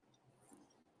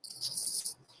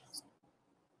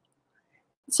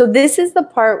 So this is the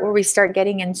part where we start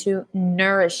getting into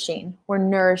nourishing. We're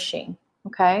nourishing,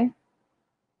 okay?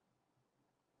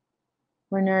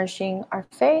 We're nourishing our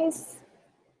face.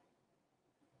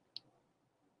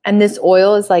 And this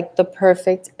oil is like the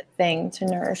perfect thing to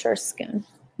nourish our skin.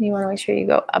 You want to make sure you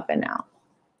go up and out.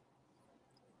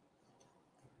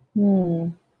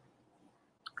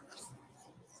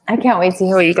 I can't wait to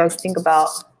hear what you guys think about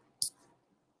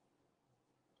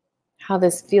how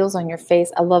this feels on your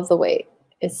face. I love the way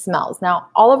it smells. Now,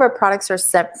 all of our products are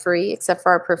scent-free except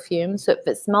for our perfume. So if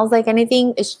it smells like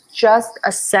anything, it's just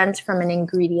a scent from an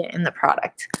ingredient in the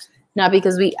product, not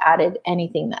because we added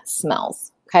anything that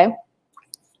smells, okay?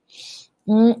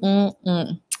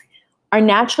 Our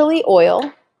Naturally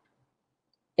oil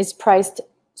is priced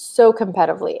so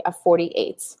competitively at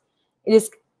 $48. It is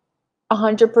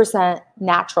 100%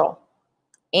 natural.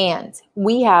 And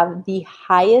we have the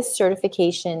highest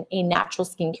certification a natural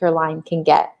skincare line can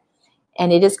get.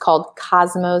 And it is called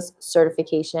Cosmos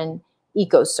Certification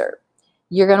EcoCert.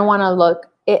 You're going to want to look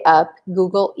it up,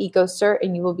 Google EcoCert,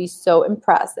 and you will be so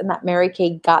impressed. And that Mary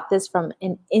Kay got this from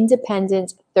an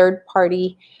independent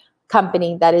third-party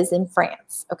company that is in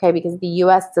France, okay, because the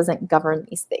US doesn't govern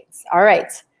these things. All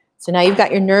right, so now you've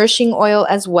got your nourishing oil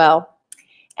as well.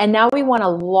 And now we want to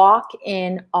lock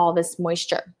in all this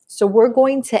moisture. So we're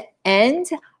going to end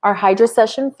our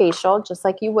HydraSession facial, just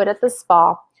like you would at the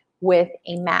spa, with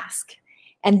a mask.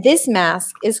 And this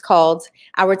mask is called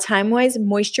our Time-Wise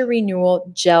Moisture Renewal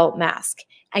Gel Mask.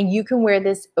 And you can wear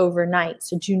this overnight.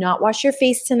 So do not wash your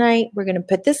face tonight. We're going to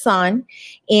put this on.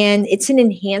 And it's an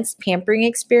enhanced pampering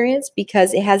experience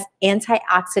because it has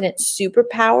antioxidant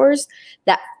superpowers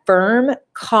that firm,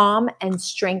 calm, and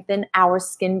strengthen our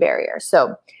skin barrier.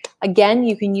 So again,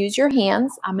 you can use your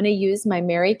hands. I'm going to use my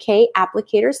Mary Kay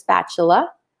applicator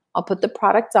spatula. I'll put the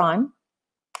product on.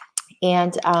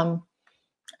 And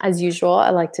as usual, I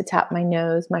like to tap my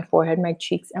nose, my forehead, my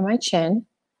cheeks, and my chin.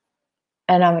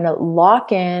 And I'm going to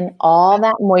lock in all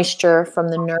that moisture from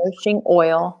the nourishing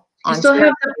oil. You still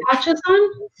have the patches on?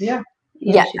 Yeah.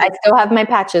 Yes, I still have my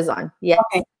patches on. Yes.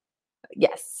 Okay.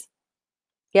 Yes.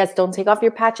 Yes, don't take off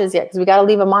your patches yet because we got to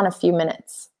leave them on a few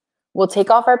minutes. We'll take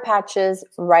off our patches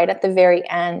right at the very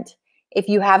end. If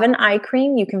you have an eye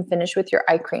cream, you can finish with your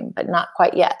eye cream, but not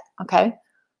quite yet, okay?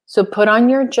 So put on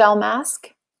your gel mask.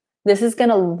 This is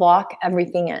gonna lock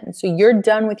everything in. So you're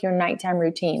done with your nighttime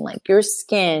routine. Like your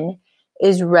skin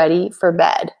is ready for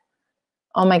bed.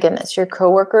 Oh my goodness, your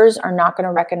coworkers are not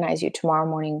gonna recognize you tomorrow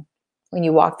morning when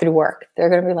you walk through work. They're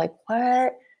gonna be like,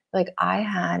 what? Like I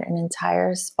had an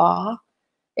entire spa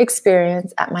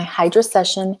experience at my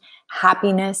HydraSession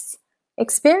Happiness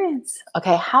Experience.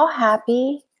 Okay, how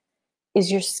happy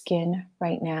is your skin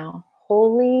right now?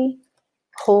 Holy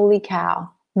cow.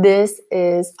 This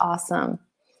is awesome.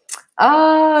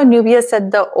 Oh, Nubia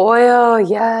said the oil.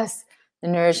 Yes, the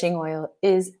nourishing oil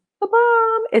is the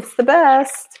bomb. It's the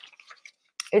best.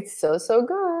 It's so, so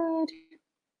good.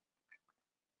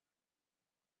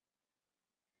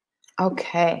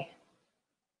 Okay.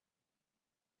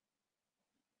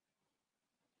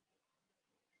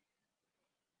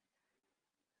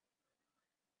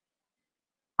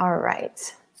 All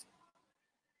right.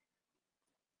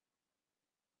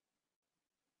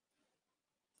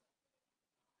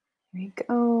 Here we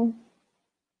go.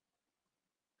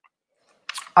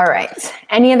 All right.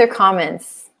 Any other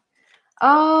comments?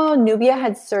 Oh, Nubia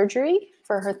had surgery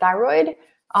for her thyroid.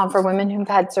 For women who've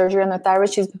had surgery on their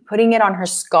thyroid, she's putting it on her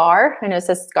scar. I know it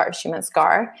says scar. She meant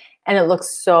scar. And it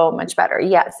looks so much better.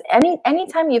 Yes.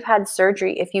 Anytime you've had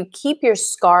surgery, if you keep your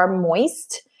scar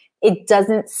moist, it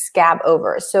doesn't scab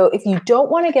over. So if you don't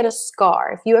want to get a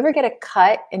scar, if you ever get a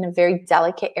cut in a very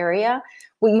delicate area,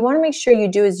 what you want to make sure you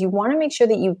do is you want to make sure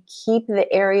that you keep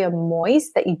the area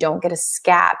moist, that you don't get a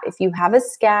scab. If you have a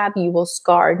scab, you will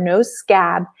scar. No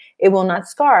scab, it will not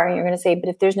scar. And you're going to say, but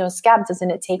if there's no scab, doesn't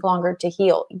it take longer to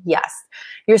heal? Yes.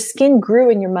 Your skin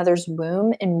grew in your mother's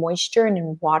womb in moisture and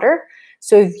in water.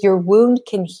 So if your wound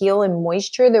can heal in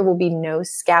moisture, there will be no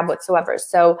scab whatsoever.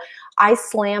 So I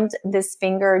slammed this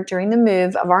finger during the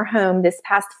move of our home this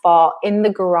past fall in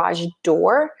the garage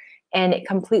door, and it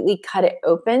completely cut it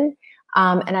open.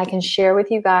 And I can share with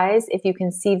you guys, if you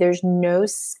can see, there's no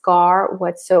scar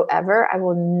whatsoever. I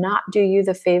will not do you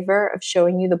the favor of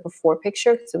showing you the before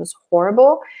picture because it was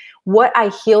horrible. What I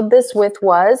healed this with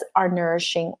was our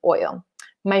nourishing oil.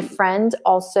 My friend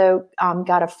also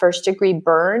got a first-degree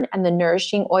burn, and the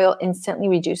nourishing oil instantly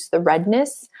reduced the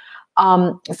redness.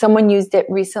 Someone used it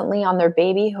recently on their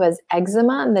baby who has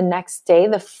eczema, and the next day,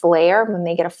 the flare, when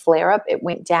they get a flare-up, it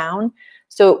went down.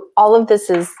 So all of this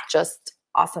is just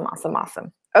awesome, awesome,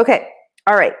 awesome. Okay,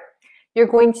 all right. You're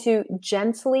going to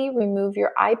gently remove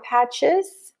your eye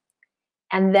patches,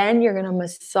 and then you're going to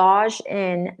massage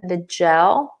in the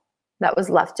gel that was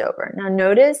left over. Now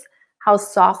notice how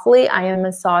softly I am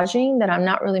massaging, that I'm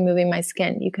not really moving my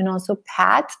skin. You can also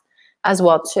pat as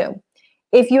well too.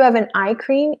 If you have an eye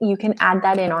cream, you can add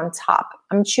that in on top.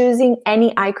 I'm choosing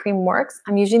any eye cream works.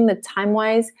 I'm using the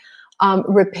TimeWise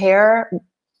Repair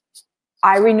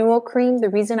Eye Renewal Cream. The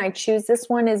reason I choose this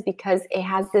one is because it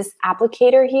has this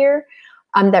applicator here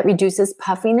that reduces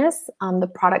puffiness.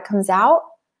 The product comes out,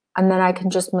 and then I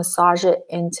can just massage it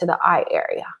into the eye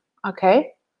area,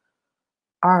 okay?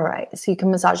 All right, so you can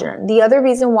massage it in. The other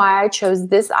reason why I chose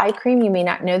this eye cream, you may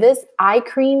not know this, eye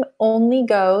cream only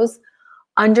goes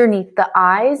underneath the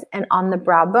eyes and on the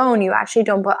brow bone. You actually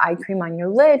don't put eye cream on your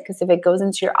lid because if it goes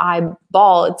into your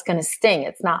eyeball, it's gonna sting.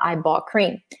 It's not eyeball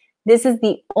cream. This is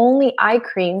the only eye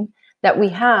cream that we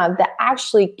have that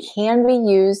actually can be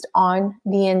used on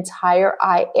the entire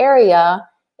eye area,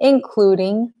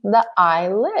 including the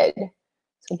eyelid.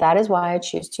 So that is why I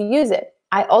choose to use it.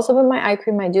 I also put my eye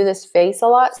cream, I do this face a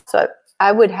lot, so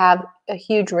I would have a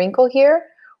huge wrinkle here,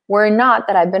 were it not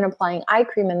that I've been applying eye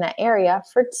cream in that area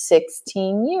for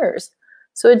 16 years.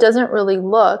 So it doesn't really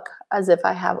look as if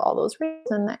I have all those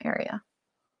wrinkles in that area.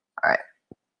 All right.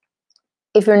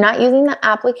 If you're not using the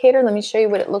applicator, let me show you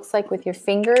what it looks like with your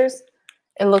fingers.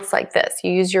 It looks like this.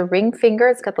 You use your ring finger,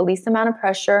 it's got the least amount of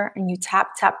pressure, and you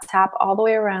tap, tap, tap all the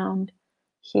way around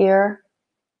here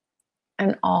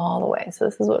and all the way. So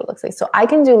this is what it looks like. So I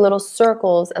can do little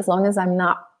circles as long as I'm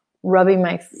not rubbing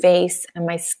my face and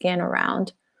my skin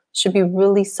around. Should be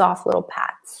really soft little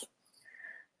pats.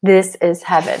 This is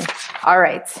heaven. All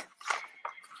right.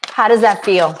 How does that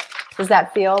feel? Does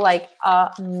that feel like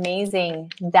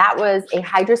amazing? That was a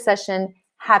HydraSession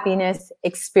Happiness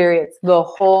Experience. The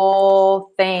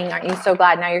whole thing. Aren't you so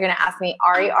glad? Now you're going to ask me,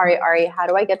 Ari, how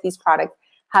do I get these products?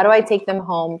 How do I take them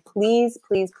home? Please,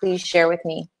 please, please share with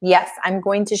me. Yes, I'm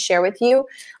going to share with you.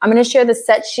 I'm going to share the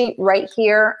set sheet right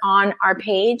here on our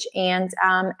page. And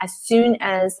as soon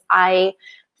as I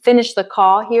finish the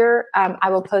call here, I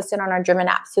will post it on our Driven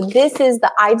app. So this is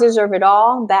the I Deserve It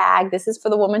All bag. This is for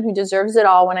the woman who deserves it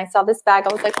all. When I saw this bag,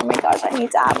 I was like, oh my gosh, I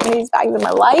need to have one of these bags in my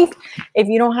life. If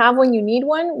you don't have one, you need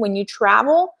one. When you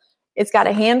travel, it's got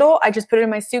a handle. I just put it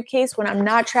in my suitcase. When I'm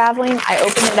not traveling, I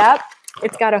open it up.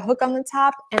 It's got a hook on the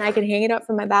top, and I can hang it up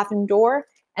from my bathroom door,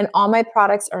 and all my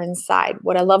products are inside.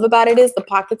 What I love about it is the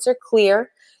pockets are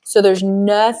clear. So there's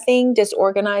nothing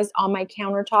disorganized on my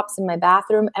countertops in my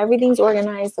bathroom. Everything's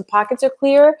organized. The pockets are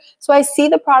clear. So I see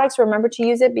the products, remember to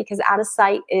use it, because out of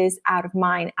sight is out of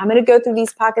mind. I'm going to go through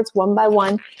these pockets one by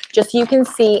one just so you can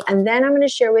see. And then I'm going to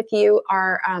share with you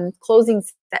our closing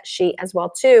set sheet as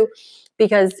well too,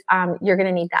 because you're going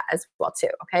to need that as well too.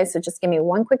 Okay, so just give me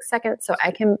one quick second so I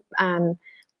can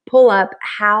pull up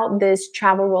how this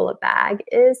travel roll-up bag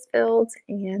is filled.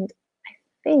 And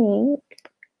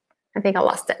I think I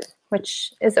lost it,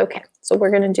 which is okay. So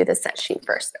we're going to do the set sheet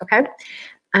first, okay?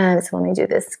 So let me do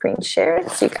this screen share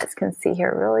so you guys can see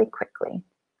here really quickly.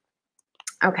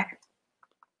 Okay.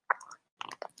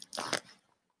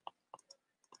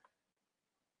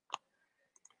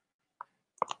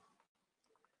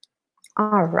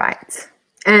 All right.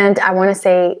 And I want to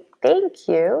say thank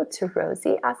you to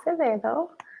Rosie Acevedo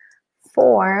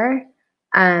for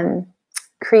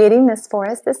creating this for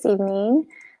us this evening.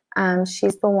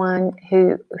 She's the one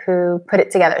who put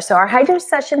it together. So our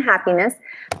HydraSession Happiness,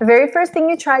 the very first thing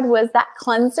you tried was that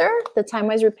cleanser, the Time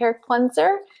Wise Repair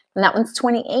Cleanser, and that one's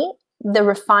 28. The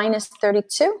Refine is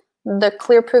 32. The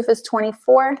Clear Proof is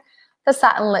 24. The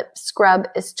Satin Lip Scrub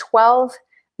is 12.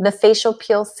 The Facial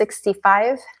Peel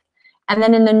 65. And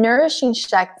then in the Nourishing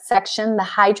section, the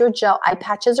Hydrogel Eye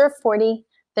Patches are 40.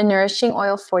 The Nourishing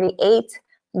Oil 48.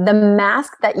 The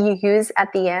mask that you use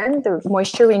at the end, the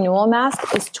Moisture Renewal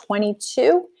Mask, is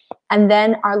 22. And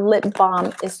then our lip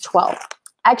balm is 12.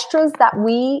 Extras that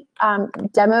we might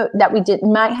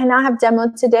not have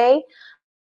demoed today,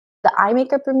 the eye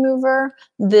makeup remover,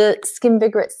 the Skin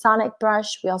Vigorate Sonic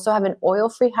Brush. We also have an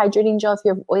oil-free hydrating gel if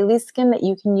you have oily skin that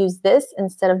you can use this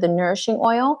instead of the nourishing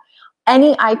oil.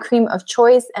 Any eye cream of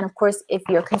choice, and of course, if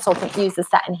your consultant uses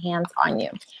Satin Hands on you.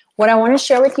 What I want to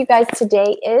share with you guys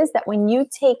today is that when you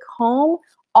take home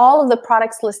all of the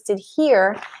products listed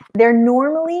here, they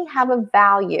normally have a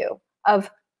value of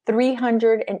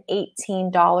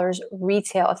 $318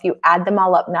 retail if you add them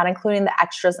all up, not including the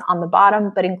extras on the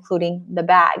bottom, but including the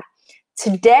bag.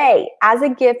 Today, as a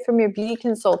gift from your beauty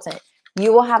consultant,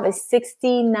 you will have a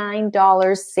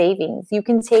 $69 savings. You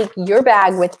can take your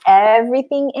bag with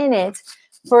everything in it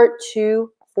for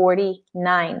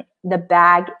 $249. The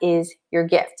bag is your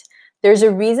gift. There's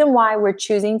a reason why we're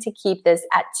choosing to keep this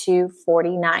at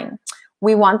 $249.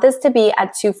 We want this to be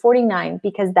at $249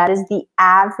 because that is the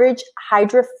average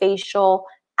HydraFacial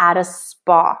at a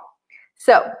spa.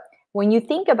 So when you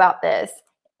think about this,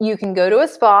 you can go to a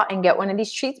spa and get one of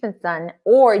these treatments done,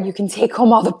 or you can take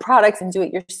home all the products and do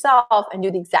it yourself and do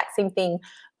the exact same thing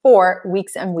for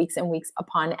weeks and weeks and weeks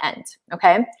upon end,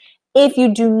 okay? If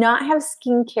you do not have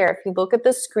skincare, if you look at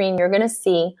the screen, you're gonna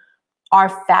see our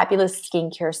fabulous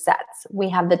skincare sets. We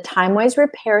have the Time Wise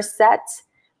Repair set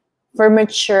for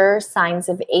mature signs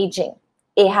of aging.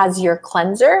 It has your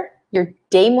cleanser, your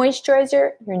day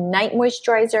moisturizer, your night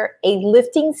moisturizer, a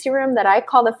lifting serum that I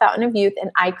call the Fountain of Youth,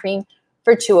 and eye cream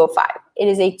for $205. It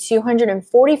is a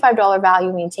 $245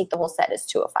 value when you take the whole set is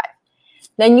 $205.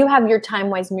 Then you have your Time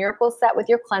Wise Miracle set with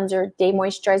your cleanser, day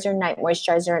moisturizer, night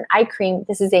moisturizer, and eye cream.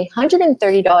 This is a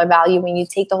 $130 value when you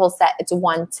take the whole set. It's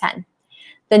 $110.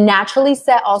 The Naturally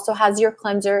set also has your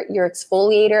cleanser, your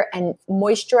exfoliator, and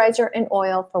moisturizer and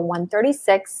oil for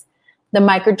 $136. The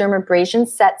Microdermabrasion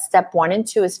set, step 1 and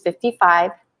 2 is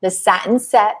 $55. The Satin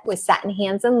set with Satin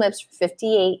Hands and Lips for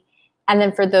 $58. And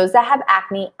then for those that have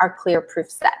acne, our Clear Proof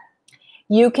set.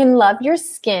 You can love your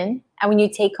skin, and when you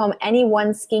take home any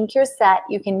one skincare set,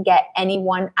 you can get any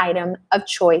one item of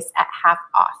choice at half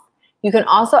off. You can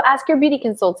also ask your beauty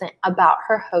consultant about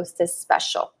her Hostess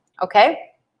special, okay?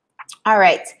 All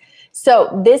right, so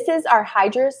this is our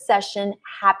HydraSession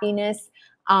Happiness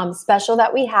special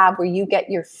that we have, where you get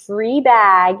your free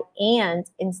bag, and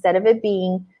instead of it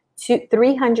being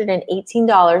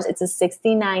 $318, it's a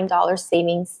 $69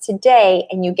 savings today,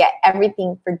 and you get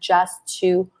everything for just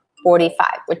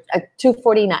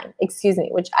 $249, excuse me,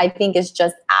 which I think is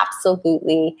just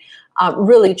absolutely,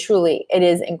 really, truly, it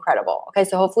is incredible. Okay,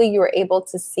 so hopefully you were able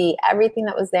to see everything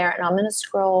that was there, and I'm going to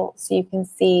scroll so you can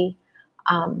see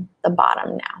the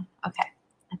bottom now. Okay,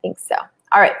 I think so.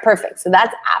 All right, perfect. So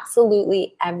that's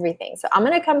absolutely everything. So I'm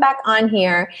going to come back on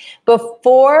here.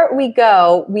 Before we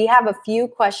go, we have a few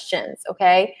questions,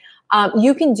 okay?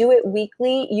 You can do it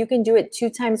weekly. You can do it 2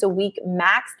 times a week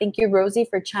max. Thank you, Rosie,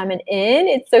 for chiming in.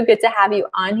 It's so good to have you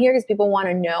on here because people want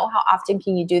to know how often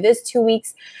can you do this. 2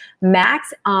 weeks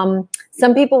max.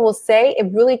 Some people will say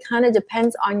it really kind of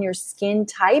depends on your skin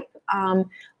type,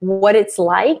 what it's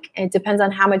like. It depends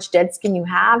on how much dead skin you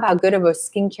have, how good of a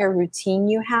skincare routine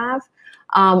you have,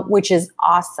 which is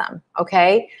awesome,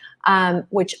 okay?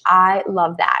 Which I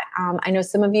love that. I know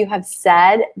some of you have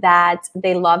said that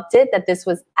they loved it, that this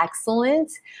was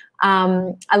excellent.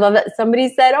 I love that somebody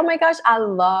said, oh my gosh, I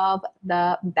love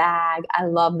the bag. I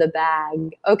love the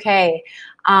bag. Okay.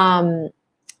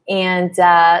 And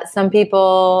some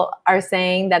people are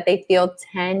saying that they feel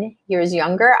 10 years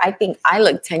younger. I think I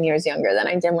look 10 years younger than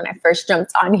I did when I first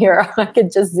jumped on here. I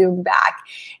could just zoom back.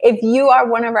 If you are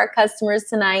one of our customers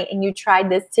tonight and you tried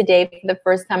this today for the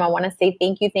first time, I want to say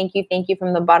thank you, thank you, thank you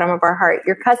from the bottom of our heart.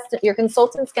 Your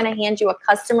consultant's going to hand you a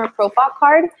customer profile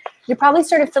card. You probably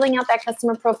started filling out that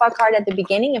customer profile card at the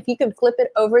beginning. If you can flip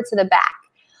it over to the back.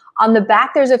 On the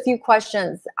back, there's a few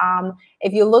questions.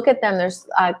 If you look at them, there's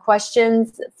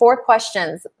questions, 4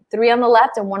 questions, 3 on the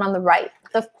left and 1 on the right.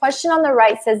 The question on the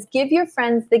right says, give your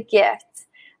friends the gift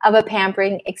of a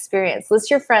pampering experience. List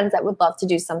your friends that would love to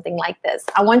do something like this.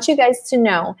 I want you guys to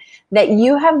know that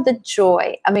you have the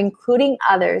joy of including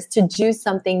others to do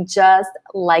something just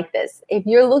like this. If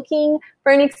you're looking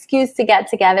for an excuse to get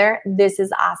together, this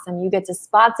is awesome. You get to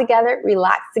spa together,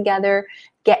 relax together,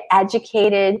 get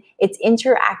educated. It's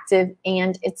interactive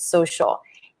and it's social.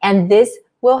 And this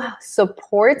will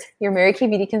support your Mary Kay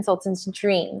Beauty Consultant's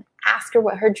dream. Ask her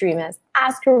what her dream is.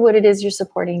 Ask her what it is you're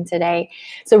supporting today.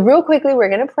 So real quickly, we're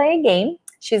going to play a game.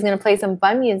 She's going to play some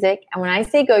fun music. And when I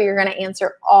say go, you're going to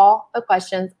answer all the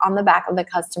questions on the back of the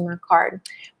customer card.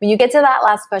 When you get to that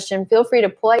last question, feel free to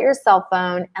pull out your cell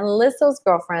phone and list those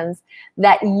girlfriends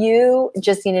that you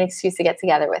just need an excuse to get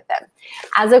together with them.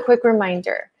 As a quick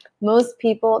reminder, most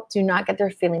people do not get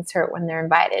their feelings hurt when they're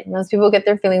invited. Most people get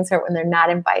their feelings hurt when they're not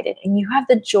invited. And you have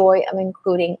the joy of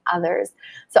including others.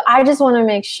 So I just want to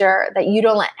make sure that you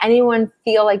don't let anyone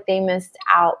feel like they missed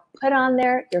out. Put on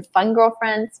there your fun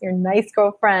girlfriends, your nice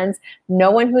girlfriends,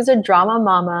 no one who's a drama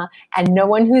mama, and no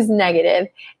one who's negative.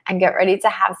 And get ready to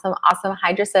have some awesome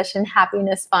HydraSession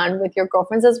happiness fun with your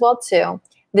girlfriends as well too.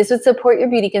 This would support your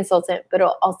beauty consultant, but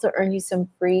it'll also earn you some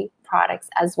free products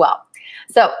as well.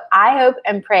 So I hope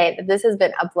and pray that this has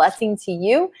been a blessing to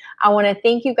you. I want to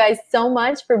thank you guys so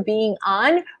much for being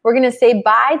on. We're going to say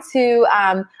bye to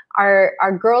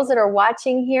our girls that are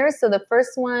watching here. So the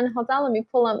first one, hold on, let me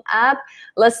pull them up.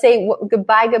 Let's say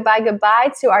goodbye, goodbye,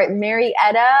 goodbye to our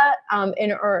Marietta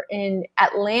in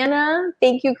Atlanta.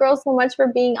 Thank you girls so much for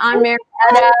being on,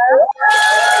 Marietta.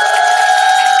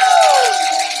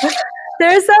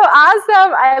 They're so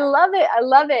awesome. I love it. I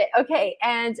love it. Okay.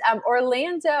 And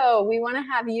Orlando, we want to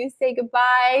have you say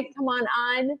goodbye. Come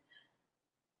on.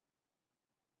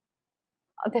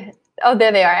 Oh,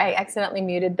 there they are. I accidentally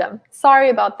muted them.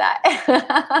 Sorry about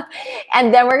that.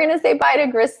 And then we're going to say bye to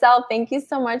Griselle. Thank you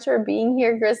so much for being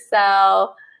here,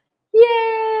 Griselle.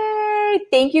 Yay.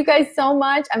 Thank you guys so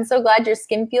much. I'm so glad your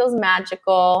skin feels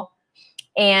magical.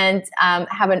 And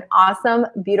have an awesome,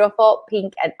 beautiful,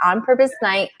 pink, and on-purpose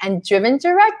night. And driven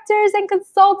directors and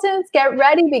consultants, get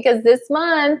ready because this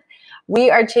month we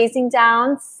are chasing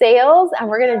down sales and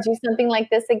we're going to do something like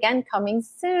this again coming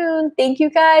soon. Thank you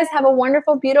guys. Have a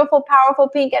wonderful, beautiful, powerful,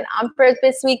 pink, and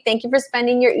on-purpose week. Thank you for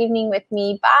spending your evening with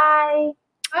me. Bye.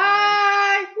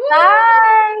 Bye.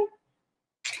 Bye.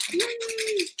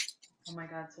 Oh my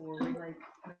God. So were we like...